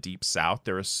Midwest and the Deep South,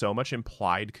 there is so much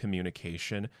implied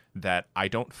communication that I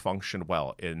don't function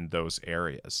well in those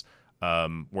areas.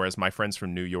 Whereas my friends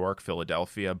from New York,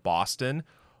 Philadelphia, Boston,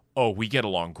 we get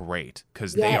along great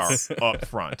because they are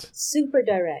upfront. Super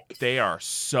direct. They are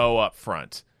so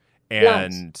upfront.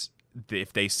 And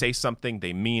if they say something,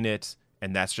 they mean it.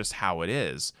 And that's just how it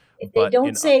is. If they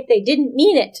don't say it, they didn't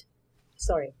mean it.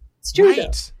 Sorry. It's true,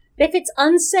 though. If it's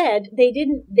unsaid, they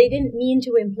didn't mean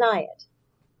to imply it.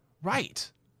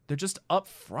 Right. They're just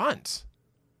upfront.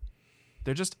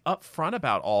 They're just upfront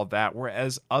about all of that.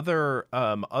 Whereas other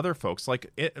folks,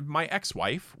 like my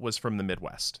ex-wife was from the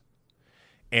Midwest.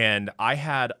 And I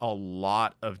had a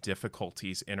lot of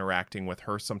difficulties interacting with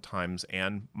her sometimes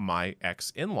and my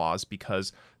ex-in-laws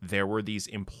because there were these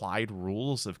implied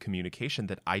rules of communication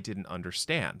that I didn't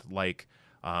understand. Like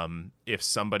if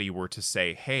somebody were to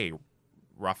say, hey,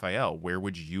 Raphael, where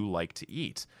would you like to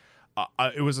eat?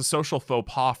 It was a social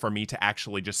faux pas for me to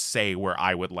actually just say where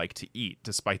I would like to eat,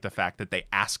 despite the fact that they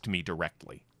asked me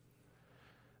directly.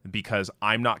 Because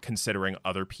I'm not considering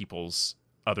other people's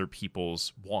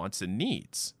wants and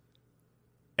needs.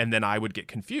 And then I would get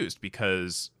confused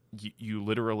because you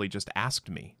literally just asked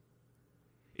me.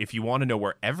 If you want to know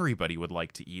where everybody would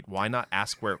like to eat, why not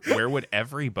ask where would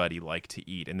everybody like to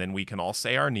eat? And then we can all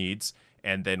say our needs,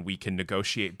 and then we can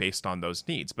negotiate based on those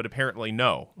needs. But apparently,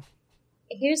 no.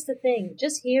 Here's the thing.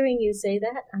 Just hearing you say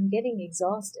that, I'm getting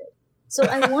exhausted. So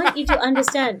I want you to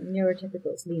understand,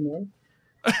 neurotypicals, lean in.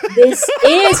 This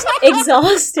is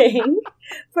exhausting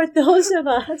for those of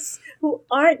us who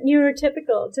aren't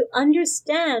neurotypical to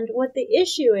understand what the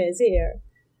issue is here.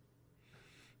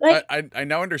 Like, I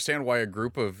now understand why a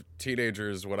group of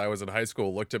teenagers when I was in high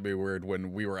school looked at me weird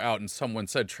when we were out and someone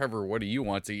said, Trevor, what do you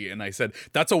want to eat? And I said,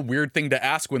 that's a weird thing to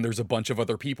ask when there's a bunch of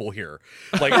other people here.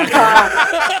 Like,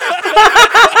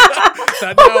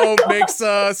 that now makes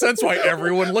sense why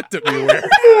everyone looked at me weird.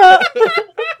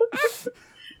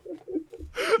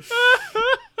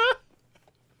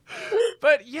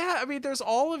 But yeah, I mean, there's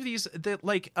all of these that,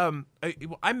 like,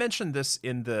 I mentioned this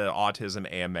in the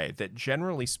autism AMA that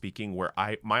generally speaking, where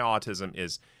my autism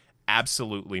is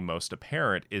absolutely most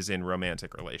apparent is in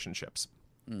romantic relationships,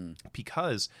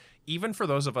 because even for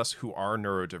those of us who are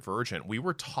neurodivergent, we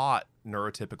were taught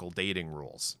neurotypical dating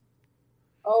rules.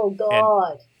 Oh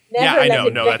God! Yeah, I know.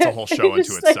 No, that's a whole show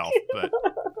unto itself, but.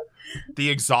 The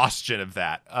exhaustion of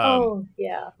that.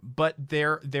 Yeah. But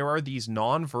there are these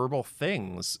nonverbal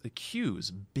things,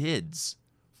 cues, bids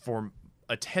for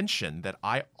attention that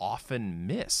I often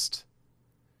missed.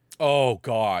 Oh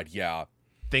God, yeah.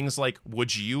 Things like,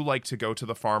 would you like to go to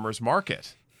the farmer's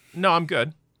market? No, I'm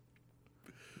good.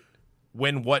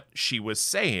 When what she was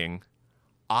saying,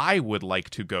 I would like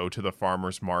to go to the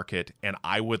farmer's market and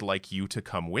I would like you to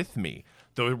come with me.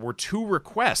 There were 2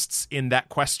 requests in that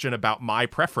question about my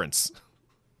preference.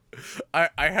 I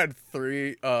had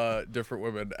 3 different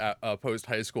women post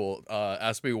high school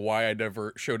ask me why I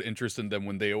never showed interest in them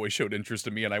when they always showed interest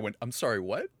in me, and I went, I'm sorry,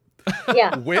 what?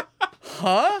 Yeah. Wait,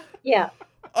 huh? Yeah.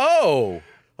 Oh.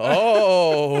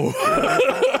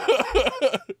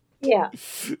 Yeah.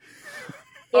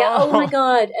 Yeah, oh my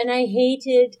god, and I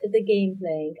hated the game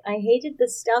playing. I hated the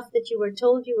stuff that you were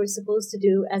told you were supposed to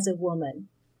do as a woman.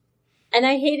 And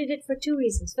I hated it for 2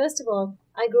 reasons. First of all,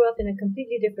 I grew up in a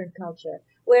completely different culture,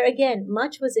 where again,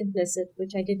 much was implicit,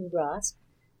 which I didn't grasp,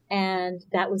 and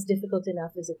that was difficult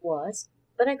enough as it was.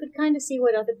 But I could kind of see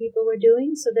what other people were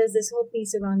doing, so there's this whole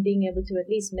piece around being able to at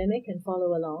least mimic and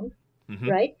follow along,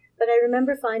 right? But I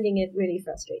remember finding it really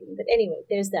frustrating. But anyway,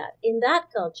 there's that. In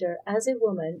that culture, as a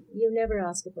woman, you never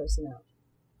ask a person out.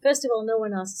 First of all, no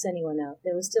one asks anyone out.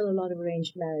 There was still a lot of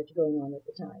arranged marriage going on at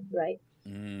the time, right?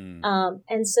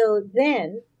 And so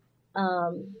then,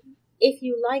 if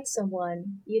you like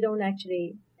someone, you don't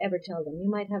actually ever tell them. You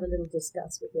might have a little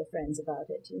discuss with your friends about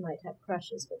it. You might have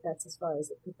crushes, but that's as far as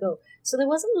it could go. So there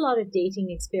wasn't a lot of dating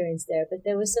experience there, but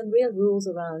there was some real rules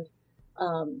around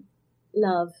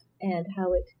love and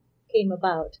how it came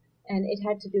about. And it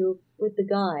had to do with the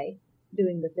guy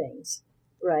doing the things,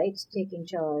 right? Taking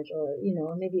charge, or,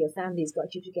 maybe your family's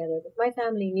got you together. But my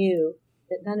family knew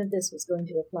that none of this was going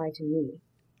to apply to me,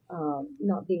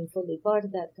 not being fully part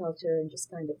of that culture and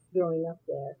just kind of growing up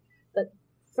there. But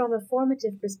from a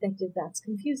formative perspective, that's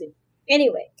confusing.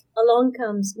 Anyway, along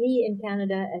comes me in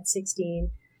Canada at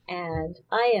 16, and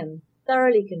I am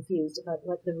thoroughly confused about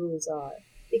what the rules are,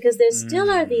 because there still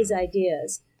are these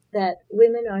ideas that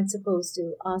women aren't supposed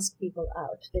to ask people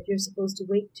out, that you're supposed to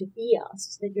wait to be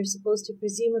asked, that you're supposed to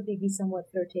presumably be somewhat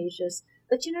flirtatious,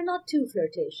 but not too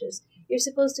flirtatious. You're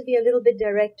supposed to be a little bit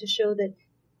direct to show that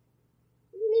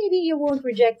maybe you won't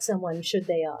reject someone should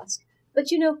they ask,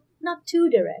 but not too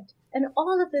direct. And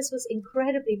all of this was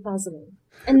incredibly puzzling.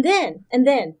 And then,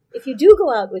 if you do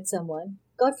go out with someone,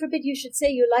 God forbid you should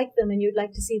say you like them and you'd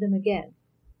like to see them again.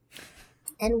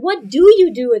 And what do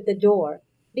you do at the door?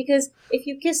 Because if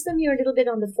you kiss them, you're a little bit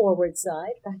on the forward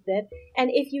side back then. And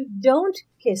if you don't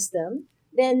kiss them,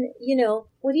 then,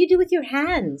 what do you do with your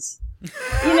hands?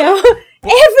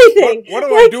 Everything. What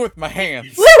do I do with my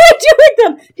hands? What do I do with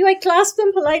them? Do I clasp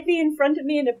them politely in front of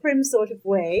me in a prim sort of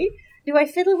way? Do I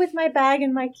fiddle with my bag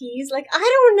and my keys? I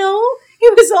don't know.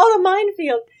 It was all a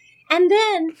minefield. And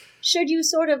then, should you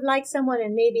sort of like someone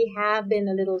and maybe have been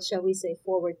a little, shall we say,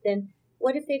 forward, then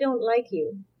what if they don't like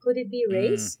you? Could it be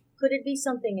race? Could it be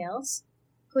something else?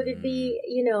 Could it be,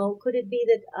 could it be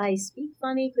that I speak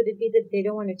funny? Could it be that they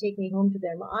don't want to take me home to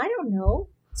their mom? I don't know.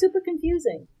 Super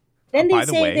confusing. Then they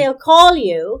say they'll call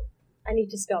you. I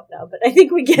need to stop now, but I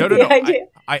think we get the idea.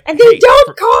 And they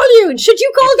don't call you. Should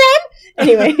you call them?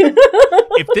 Anyway.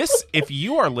 If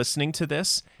you are listening to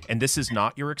this and this is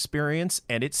not your experience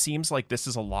and it seems like this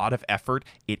is a lot of effort,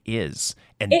 it is.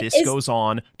 And this goes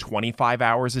on 25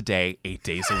 hours a day, 8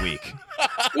 days a week.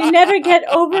 You never get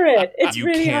over it. It's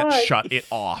really hard. You can't shut it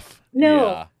off. No.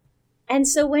 Yeah. And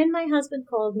so when my husband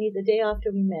called me the day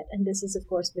after we met, and this is, of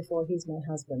course, before he's my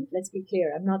husband. Let's be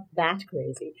clear. I'm not that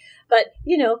crazy. But,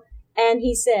 and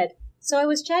he said, so I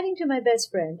was chatting to my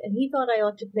best friend, and he thought I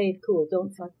ought to play it cool.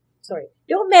 Don't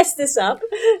mess this up.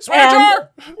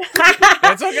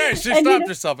 That's okay. She stopped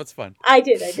herself. It's fun. I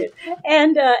did.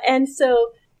 And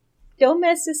so don't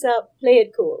mess this up. Play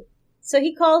it cool. So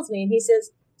he calls me, and he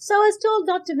says, so I was told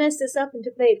not to mess this up and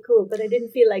to play it cool, but I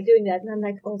didn't feel like doing that. And I'm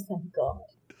like, oh, thank God.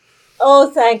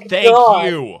 Oh, thank God.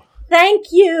 Thank you.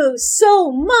 Thank you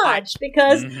so much,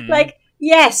 because,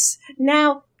 yes,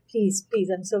 now, please,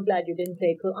 I'm so glad you didn't play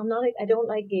it cool. I don't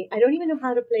like games. I don't even know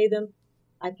how to play them.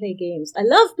 I play games. I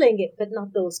love playing it, but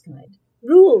not those kind.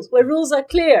 Where rules are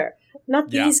clear, not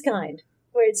these kind,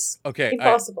 where it's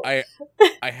impossible. I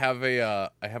have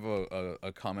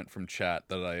a comment from chat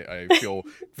that I feel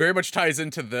very much ties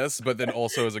into this, but then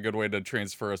also is a good way to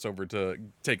transfer us over to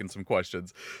taking some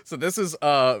questions. So this is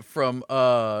from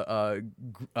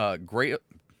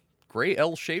Gray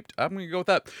L-shaped. I'm going to go with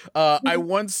that. I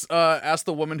once asked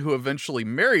the woman who eventually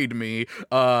married me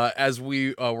as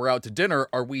we were out to dinner,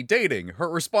 are we dating? Her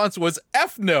response was,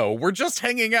 F no, we're just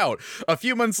hanging out. A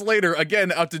few months later,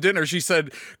 again, out to dinner, she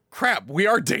said, crap, we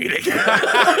are dating.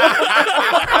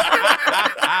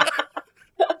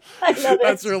 I love it.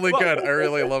 That's really good. I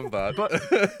really love that.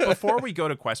 But before we go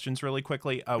to questions really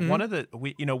quickly, Mm-hmm. one of the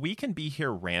we can be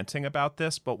here ranting about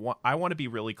this, but I want to be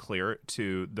really clear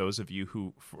to those of you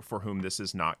who for whom this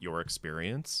is not your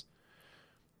experience.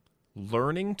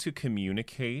 Learning to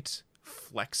communicate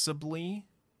flexibly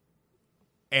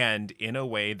and in a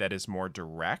way that is more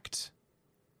direct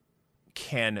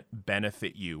can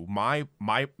benefit you. My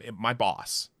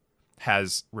boss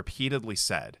has repeatedly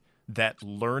said that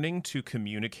learning to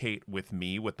communicate with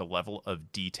me with the level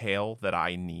of detail that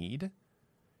I need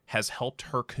has helped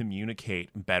her communicate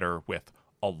better with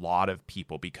a lot of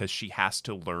people because she has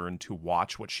to learn to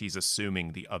watch what she's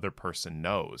assuming the other person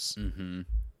knows. Mm-hmm.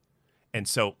 And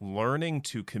so learning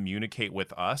to communicate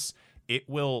with us, it's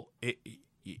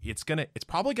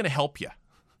probably going to help you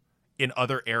in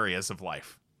other areas of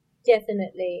life.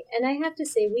 Definitely. And I have to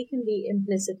say, we can be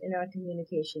implicit in our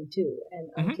communication too, and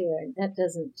unclear, and that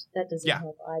doesn't Yeah.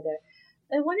 help either.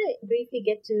 I want to briefly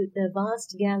get to the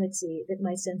vast galaxy that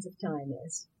my sense of time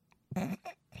is.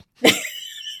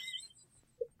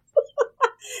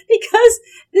 Because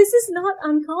this is not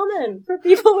uncommon for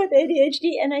people with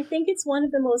ADHD, and I think it's one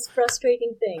of the most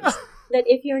frustrating things that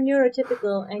if you're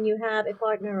neurotypical and you have a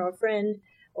partner or friend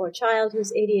or child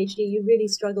who's ADHD, you really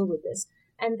struggle with this.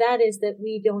 And that is that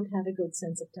we don't have a good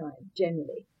sense of time,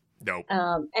 generally. No.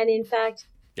 And in fact,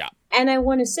 Yeah. And I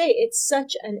want to say it's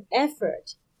such an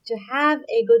effort to have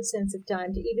a good sense of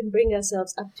time, to even bring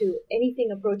ourselves up to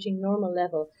anything approaching normal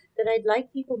level, that I'd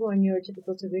like people who are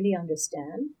neurotypical to really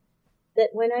understand that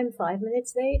when I'm 5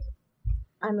 minutes late,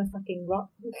 I'm a fucking rock.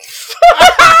 Okay,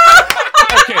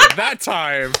 that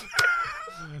time.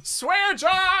 Swear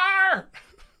jar!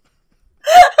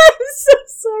 I'm so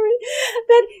sorry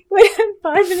that when I'm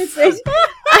 5 minutes late,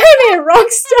 I'm a rock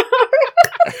star.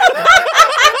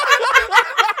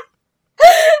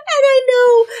 And I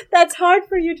know that's hard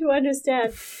for you to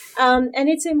understand. And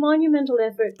it's a monumental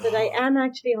effort that I am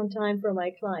actually on time for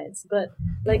my clients, but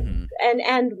like,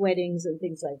 and weddings and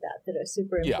things like that are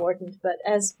super Yeah. important. But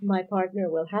as my partner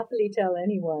will happily tell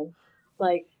anyone,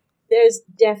 like, there's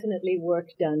definitely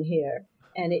work done here.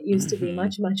 And it used to be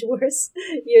much, much worse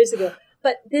years ago.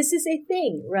 But this is a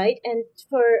thing, right? And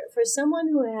for someone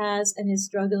who has and is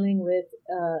struggling with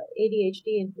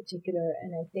ADHD in particular,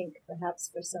 and I think perhaps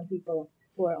for some people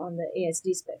who are on the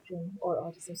ASD spectrum or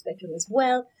autism spectrum as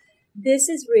well, this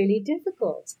is really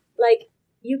difficult. Like,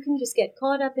 you can just get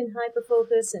caught up in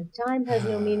hyperfocus and time has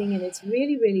no meaning, and it's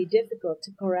really, really difficult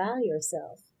to corral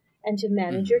yourself and to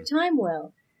manage your time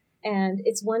well. And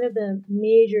it's one of the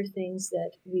major things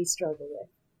that we struggle with.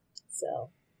 So,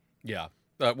 Yeah.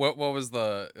 What was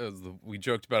we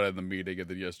joked about it in the meeting, and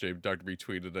then yesterday Dr. B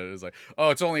tweeted it. It was like, oh,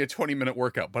 it's only a 20-minute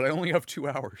workout, but I only have 2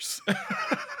 hours.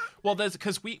 Well, that's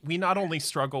because we not only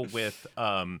struggle with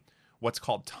what's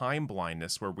called time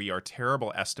blindness, where we are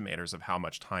terrible estimators of how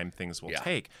much time things will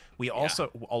take. We also,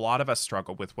 a lot of us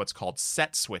struggle with what's called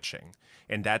set switching.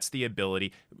 And that's the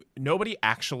ability, nobody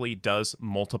actually does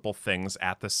multiple things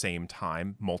at the same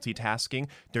time, multitasking.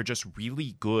 They're just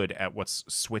really good at what's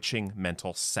switching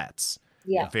mental sets.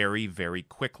 yeah. Very, very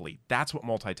quickly. That's what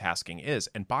multitasking is.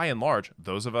 And by and large,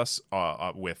 those of us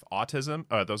with autism,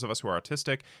 those of us who are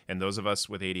autistic, and those of us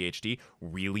with ADHD,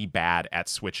 really bad at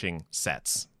switching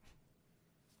sets.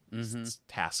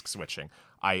 Task switching.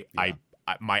 I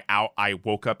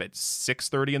woke up at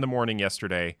 6:30 in the morning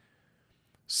yesterday,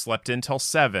 slept until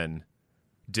 7,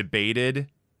 debated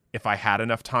if I had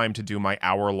enough time to do my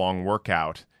hour-long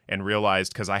workout, and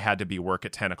realized because I had to be work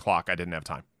at 10 o'clock, I didn't have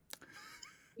time.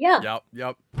 Yeah.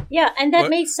 Yep. Yeah, and that What-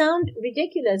 may sound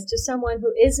ridiculous to someone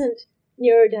who isn't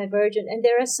neurodivergent. And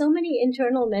there are so many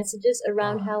internal messages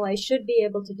around how I should be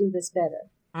able to do this better,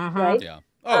 right? Yeah.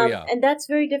 Oh, yeah. And that's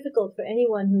very difficult for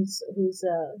anyone who's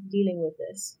dealing with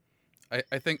this.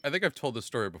 I think I've told this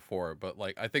story before, but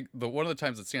like I think one of the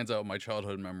times that stands out in my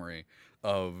childhood memory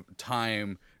of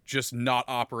time just not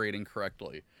operating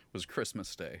correctly was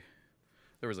Christmas Day.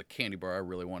 There was a candy bar I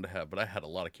really wanted to have, but I had a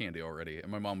lot of candy already,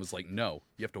 and my mom was like, "No,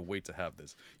 you have to wait to have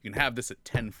this. You can have this at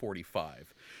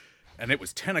 10:45." And it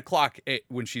was 10 o'clock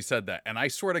when she said that, and I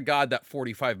swear to God that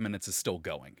 45 minutes is still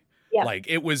going. Yeah. Like,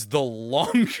 it was the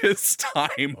longest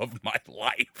time of my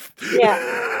life.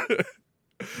 Yeah.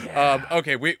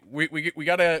 Okay, we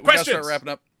gotta start Questions! wrapping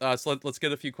up. So let's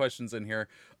get a few questions in here.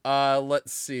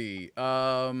 Let's see.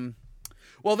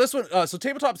 Well, this one, so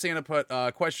Tabletop Santa put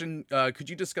question: could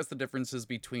you discuss the differences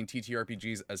between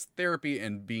TTRPGs as therapy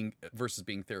and being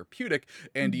therapeutic?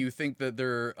 And do you think that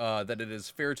that it is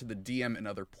fair to the DM and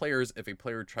other players if a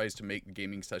player tries to make the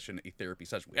gaming session a therapy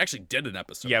session? We actually did an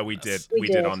episode. Yeah, on we this. did. We We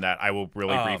did. did on that. I will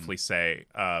really briefly say,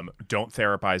 don't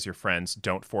therapize your friends.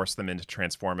 Don't force them into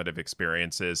transformative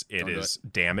experiences. It Don't do is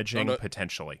damaging Don't do it.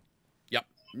 potentially. Yep.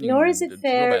 Nor is it It's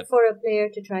real fair bad. for a player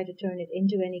to try to turn it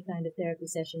into any kind of therapy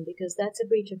session, because that's a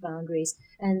breach of boundaries.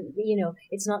 And,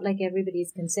 it's not like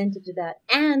everybody's consented to that.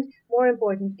 And more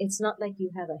important, it's not like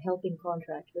you have a helping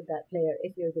contract with that player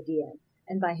if you're the DM.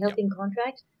 And by helping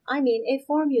contract, I mean a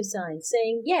form you sign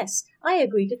saying, yes, I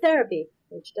agree to therapy,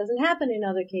 which doesn't happen in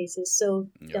other cases, so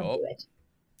don't Yup. do it.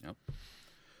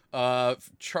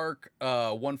 Chark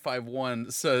 151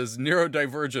 says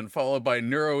neurodivergent followed by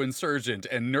neuroinsurgent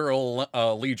and neural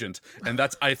legent, and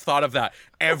I thought of that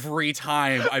every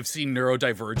time I've seen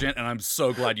neurodivergent, and I'm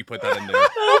so glad you put that in there.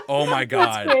 Oh my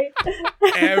god! That's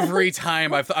great. Every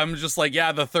time I'm just like,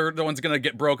 yeah, the third one's gonna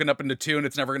get broken up into two, and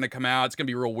it's never gonna come out. It's gonna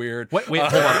be real weird. Wait, hold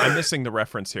on. I'm missing the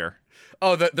reference here.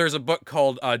 Oh, there's a book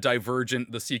called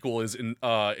Divergent. The sequel is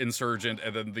Insurgent,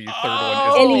 and then the third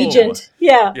Oh. one is Allegiant.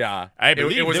 Yeah. Yeah, I It-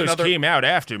 believe it was those another. came out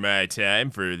after my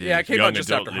time for the Yeah, it came young out just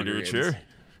adult after Hunger literature. Games.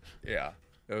 Yeah,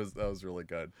 that was really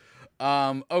good.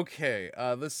 Okay,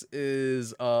 this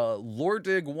is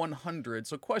Lordig 100.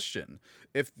 So, question: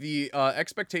 if the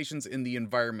expectations in the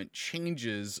environment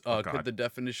changes, God. could the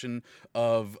definition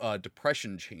of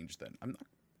depression change? Then I'm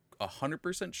not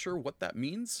 100% sure what that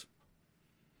means.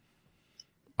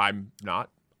 I'm not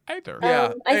either.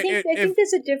 Yeah, I think if-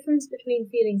 there's a difference between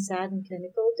feeling sad and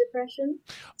clinical depression.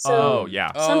 So Oh,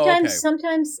 yeah. Oh,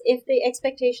 sometimes if the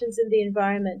expectations in the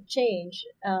environment change,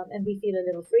 and we feel a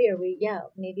little freer,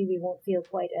 maybe we won't feel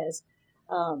quite as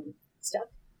stuck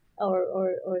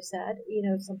or sad,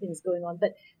 if something's going on.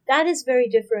 But that is very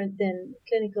different than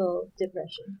clinical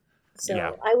depression. So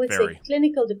Yeah, I would very. say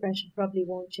clinical depression probably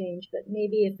won't change, but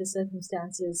maybe if the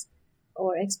circumstances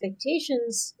or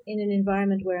expectations in an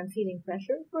environment where I'm feeling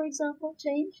pressure, for example,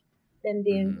 change, then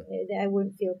I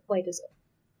wouldn't feel quite as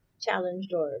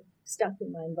challenged or stuck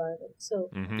in my environment. So,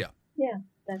 Mhm. yeah,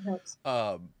 that helps.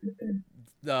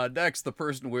 Next, the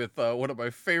person with one of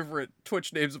my favorite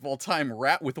Twitch names of all time,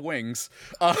 Rat with Wings.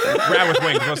 Rat with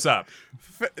wings. What's up?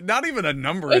 Not even a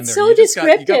number in It's there. so You just you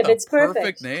got descriptive, the it's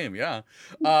perfect. name, yeah.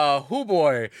 Hoo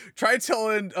boy. Try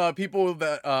telling people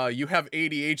that you have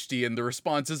ADHD, and the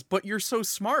response is, "But you're so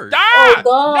smart." Ah!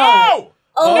 God. No!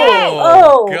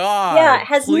 Oh, God. yeah, it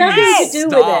has Please nothing to do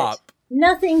with it. stop.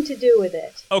 Nothing to do with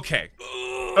it. Okay,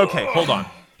 hold on.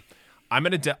 I'm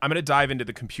gonna dive into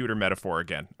the computer metaphor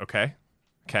again. Okay.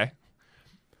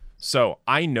 So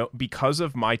I know, because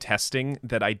of my testing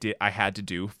that I had to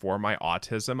do for my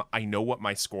autism, I know what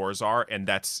my scores are, and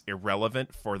that's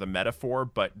irrelevant for the metaphor,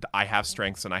 but I have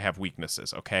strengths and I have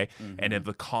weaknesses, okay? And of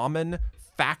the common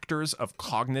factors of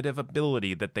cognitive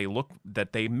ability that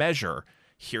they measure,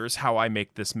 here's how I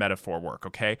make this metaphor work,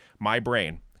 okay? My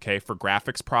brain, okay, for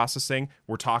graphics processing,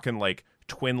 we're talking like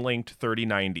twin-linked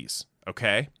 3090s,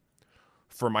 okay?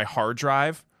 For my hard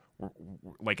drive,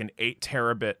 like an 8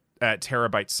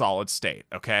 terabyte solid state,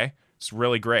 okay? It's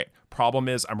really great. Problem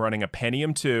is, I'm running a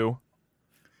Pentium 2,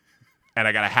 and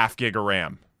I got a 0.5 gig of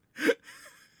RAM.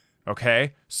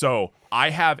 Okay? So I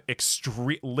have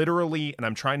literally, and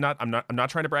I'm not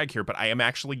trying to brag here, but I am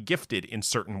actually gifted in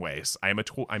certain ways. I'm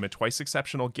a twice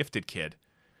exceptional gifted kid.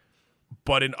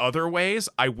 But in other ways,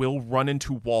 I will run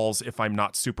into walls if I'm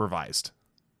not supervised.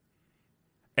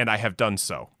 And I have done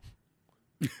so.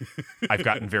 I've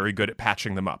gotten very good at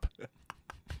patching them up.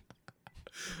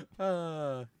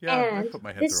 Yeah, I And put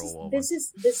my head this through a is wall. this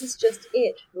is this is just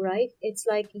it, right? It's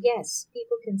like, yes,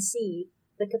 people can see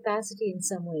the capacity in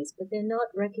some ways, but they're not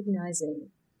recognizing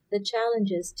the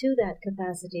challenges to that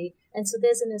capacity, and so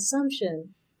there's an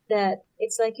assumption that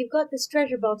it's like you've got this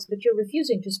treasure box, but you're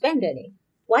refusing to spend any.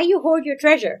 Why you hoard your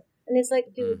treasure? And it's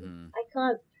like, dude, I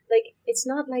can't. Like, it's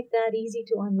not like that easy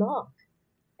to unlock.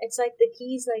 It's like the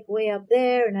key's like way up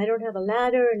there, and I don't have a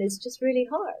ladder, and it's just really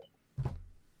hard.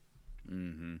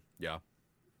 Yeah.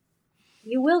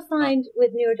 You will find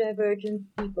with neurodivergent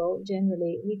people,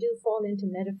 generally, we do fall into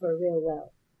metaphor real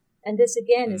well. And this,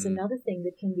 again, is another thing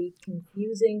that can be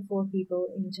confusing for people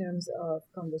in terms of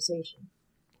conversation.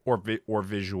 Or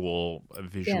visual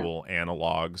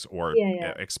analogs, or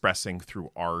Yeah. expressing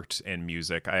through art and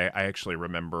music. I actually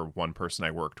remember one person I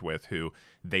worked with who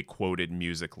they quoted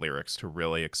music lyrics to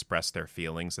really express their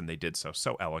feelings, and they did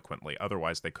so eloquently.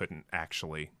 Otherwise, they couldn't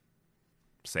actually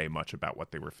say much about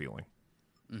what they were feeling.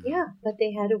 Yeah, but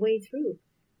they had a way through,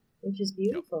 which is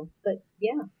beautiful. But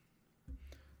yeah.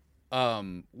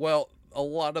 Well, a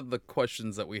lot of the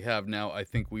questions that we have now, I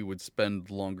think we would spend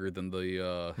longer than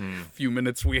the few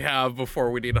minutes we have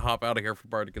before we need to hop out of here for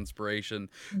Bardic Inspiration.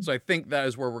 So I think that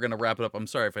is where we're going to wrap it up. I'm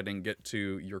sorry if I didn't get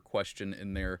to your question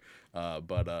in there,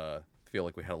 but I feel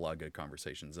like we had a lot of good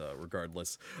conversations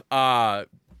regardless.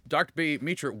 Dr. B,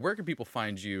 Mitra, where can people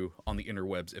find you on the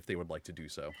interwebs if they would like to do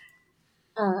so?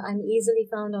 I'm easily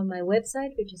found on my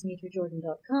website, which is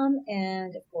mitrajordan.com,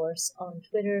 and of course on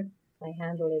Twitter. My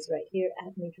handle is right here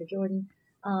at Mitra Jordan.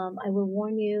 I will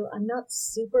warn you, I'm not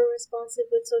super responsive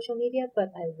with social media,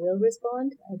 but I will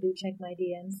respond. I do check my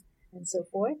DMs and so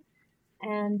forth.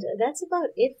 And that's about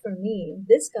it for me.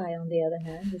 This guy, on the other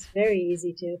hand, is very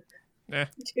easy to... I'm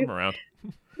around.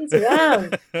 He's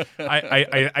around.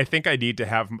 I think I need to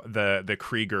have the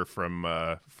Krieger from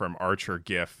Archer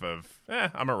gif of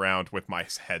I'm around with my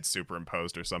head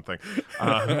superimposed or something.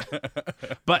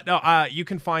 But no, you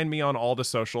can find me on all the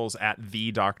socials at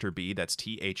the Dr. B. That's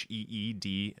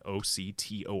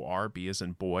TheeDoctor. B as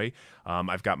in boy.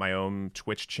 I've got my own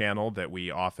Twitch channel that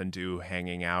we often do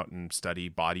hanging out and study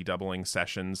body doubling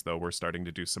sessions, though we're starting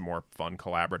to do some more fun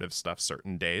collaborative stuff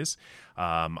certain days.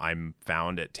 I'm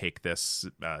found at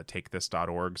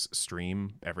takethis.org's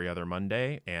stream every other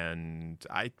Monday, and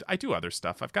I do other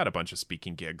stuff. I've got a bunch of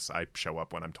speaking gigs. I show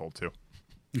up when I'm told to.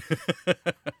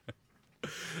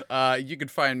 You can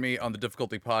find me on the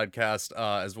Difficulty Podcast,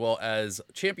 as well as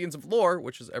Champions of Lore,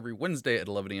 which is every Wednesday at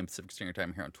 11 a.m. Pacific Standard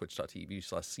Time here on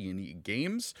twitch.tv/CNE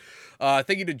Games.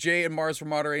 Thank you to Jay and Mars for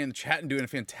moderating the chat and doing a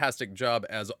fantastic job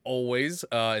as always.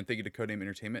 And thank you to Codename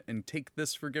Entertainment and Take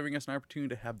This for giving us an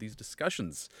opportunity to have these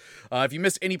discussions. If you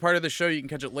missed any part of the show, you can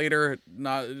catch it later.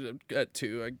 Not at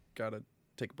 2. I gotta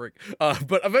take a break.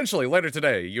 But eventually, later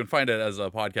today, you can find it as a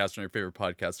podcast on your favorite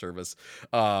podcast service.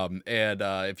 And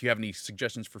if you have any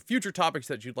suggestions for future topics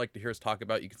that you'd like to hear us talk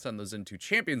about, you can send those into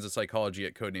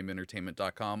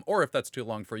championsofpsychology@codenameentertainment.com. Or if that's too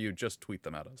long for you, just tweet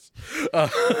them at us.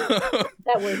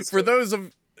 That works. For those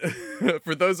of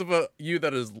you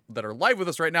that are live with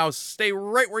us right now, stay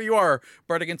right where you are.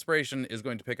 Bardic Inspiration is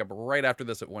going to pick up right after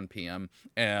this at 1 p.m.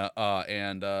 Then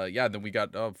we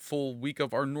got a full week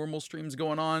of our normal streams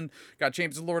going on. Got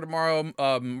Champions of Lore tomorrow,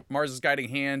 Mars' Guiding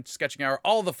Hand, Sketching Hour,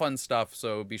 all the fun stuff.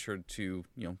 So be sure to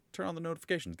turn on the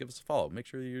notifications, give us a follow, make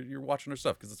sure you're watching our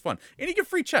stuff because it's fun, and you get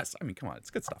free chests. I mean, come on,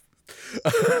 it's good stuff.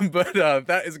 But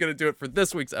that is going to do it for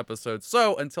this week's episode.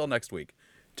 So until next week,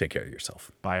 take care of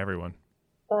yourself. Bye, everyone.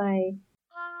 Bye.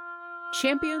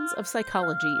 Champions of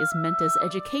Psychology is meant as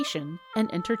education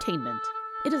and entertainment.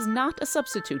 It is not a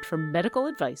substitute for medical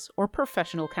advice or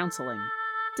professional counseling.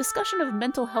 Discussion of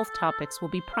mental health topics will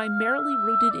be primarily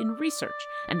rooted in research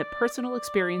and the personal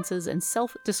experiences and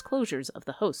self-disclosures of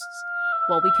the hosts.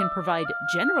 While we can provide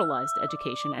generalized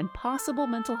education and possible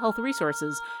mental health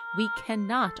resources, we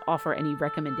cannot offer any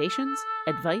recommendations,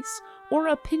 advice, or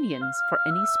opinions for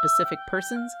any specific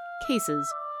persons,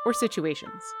 cases, or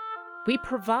situations. We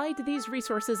provide these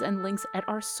resources and links at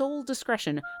our sole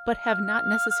discretion, but have not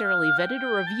necessarily vetted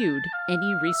or reviewed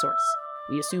any resource.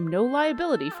 We assume no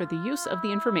liability for the use of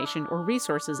the information or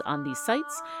resources on these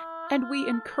sites, and we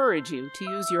encourage you to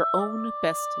use your own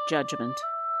best judgment.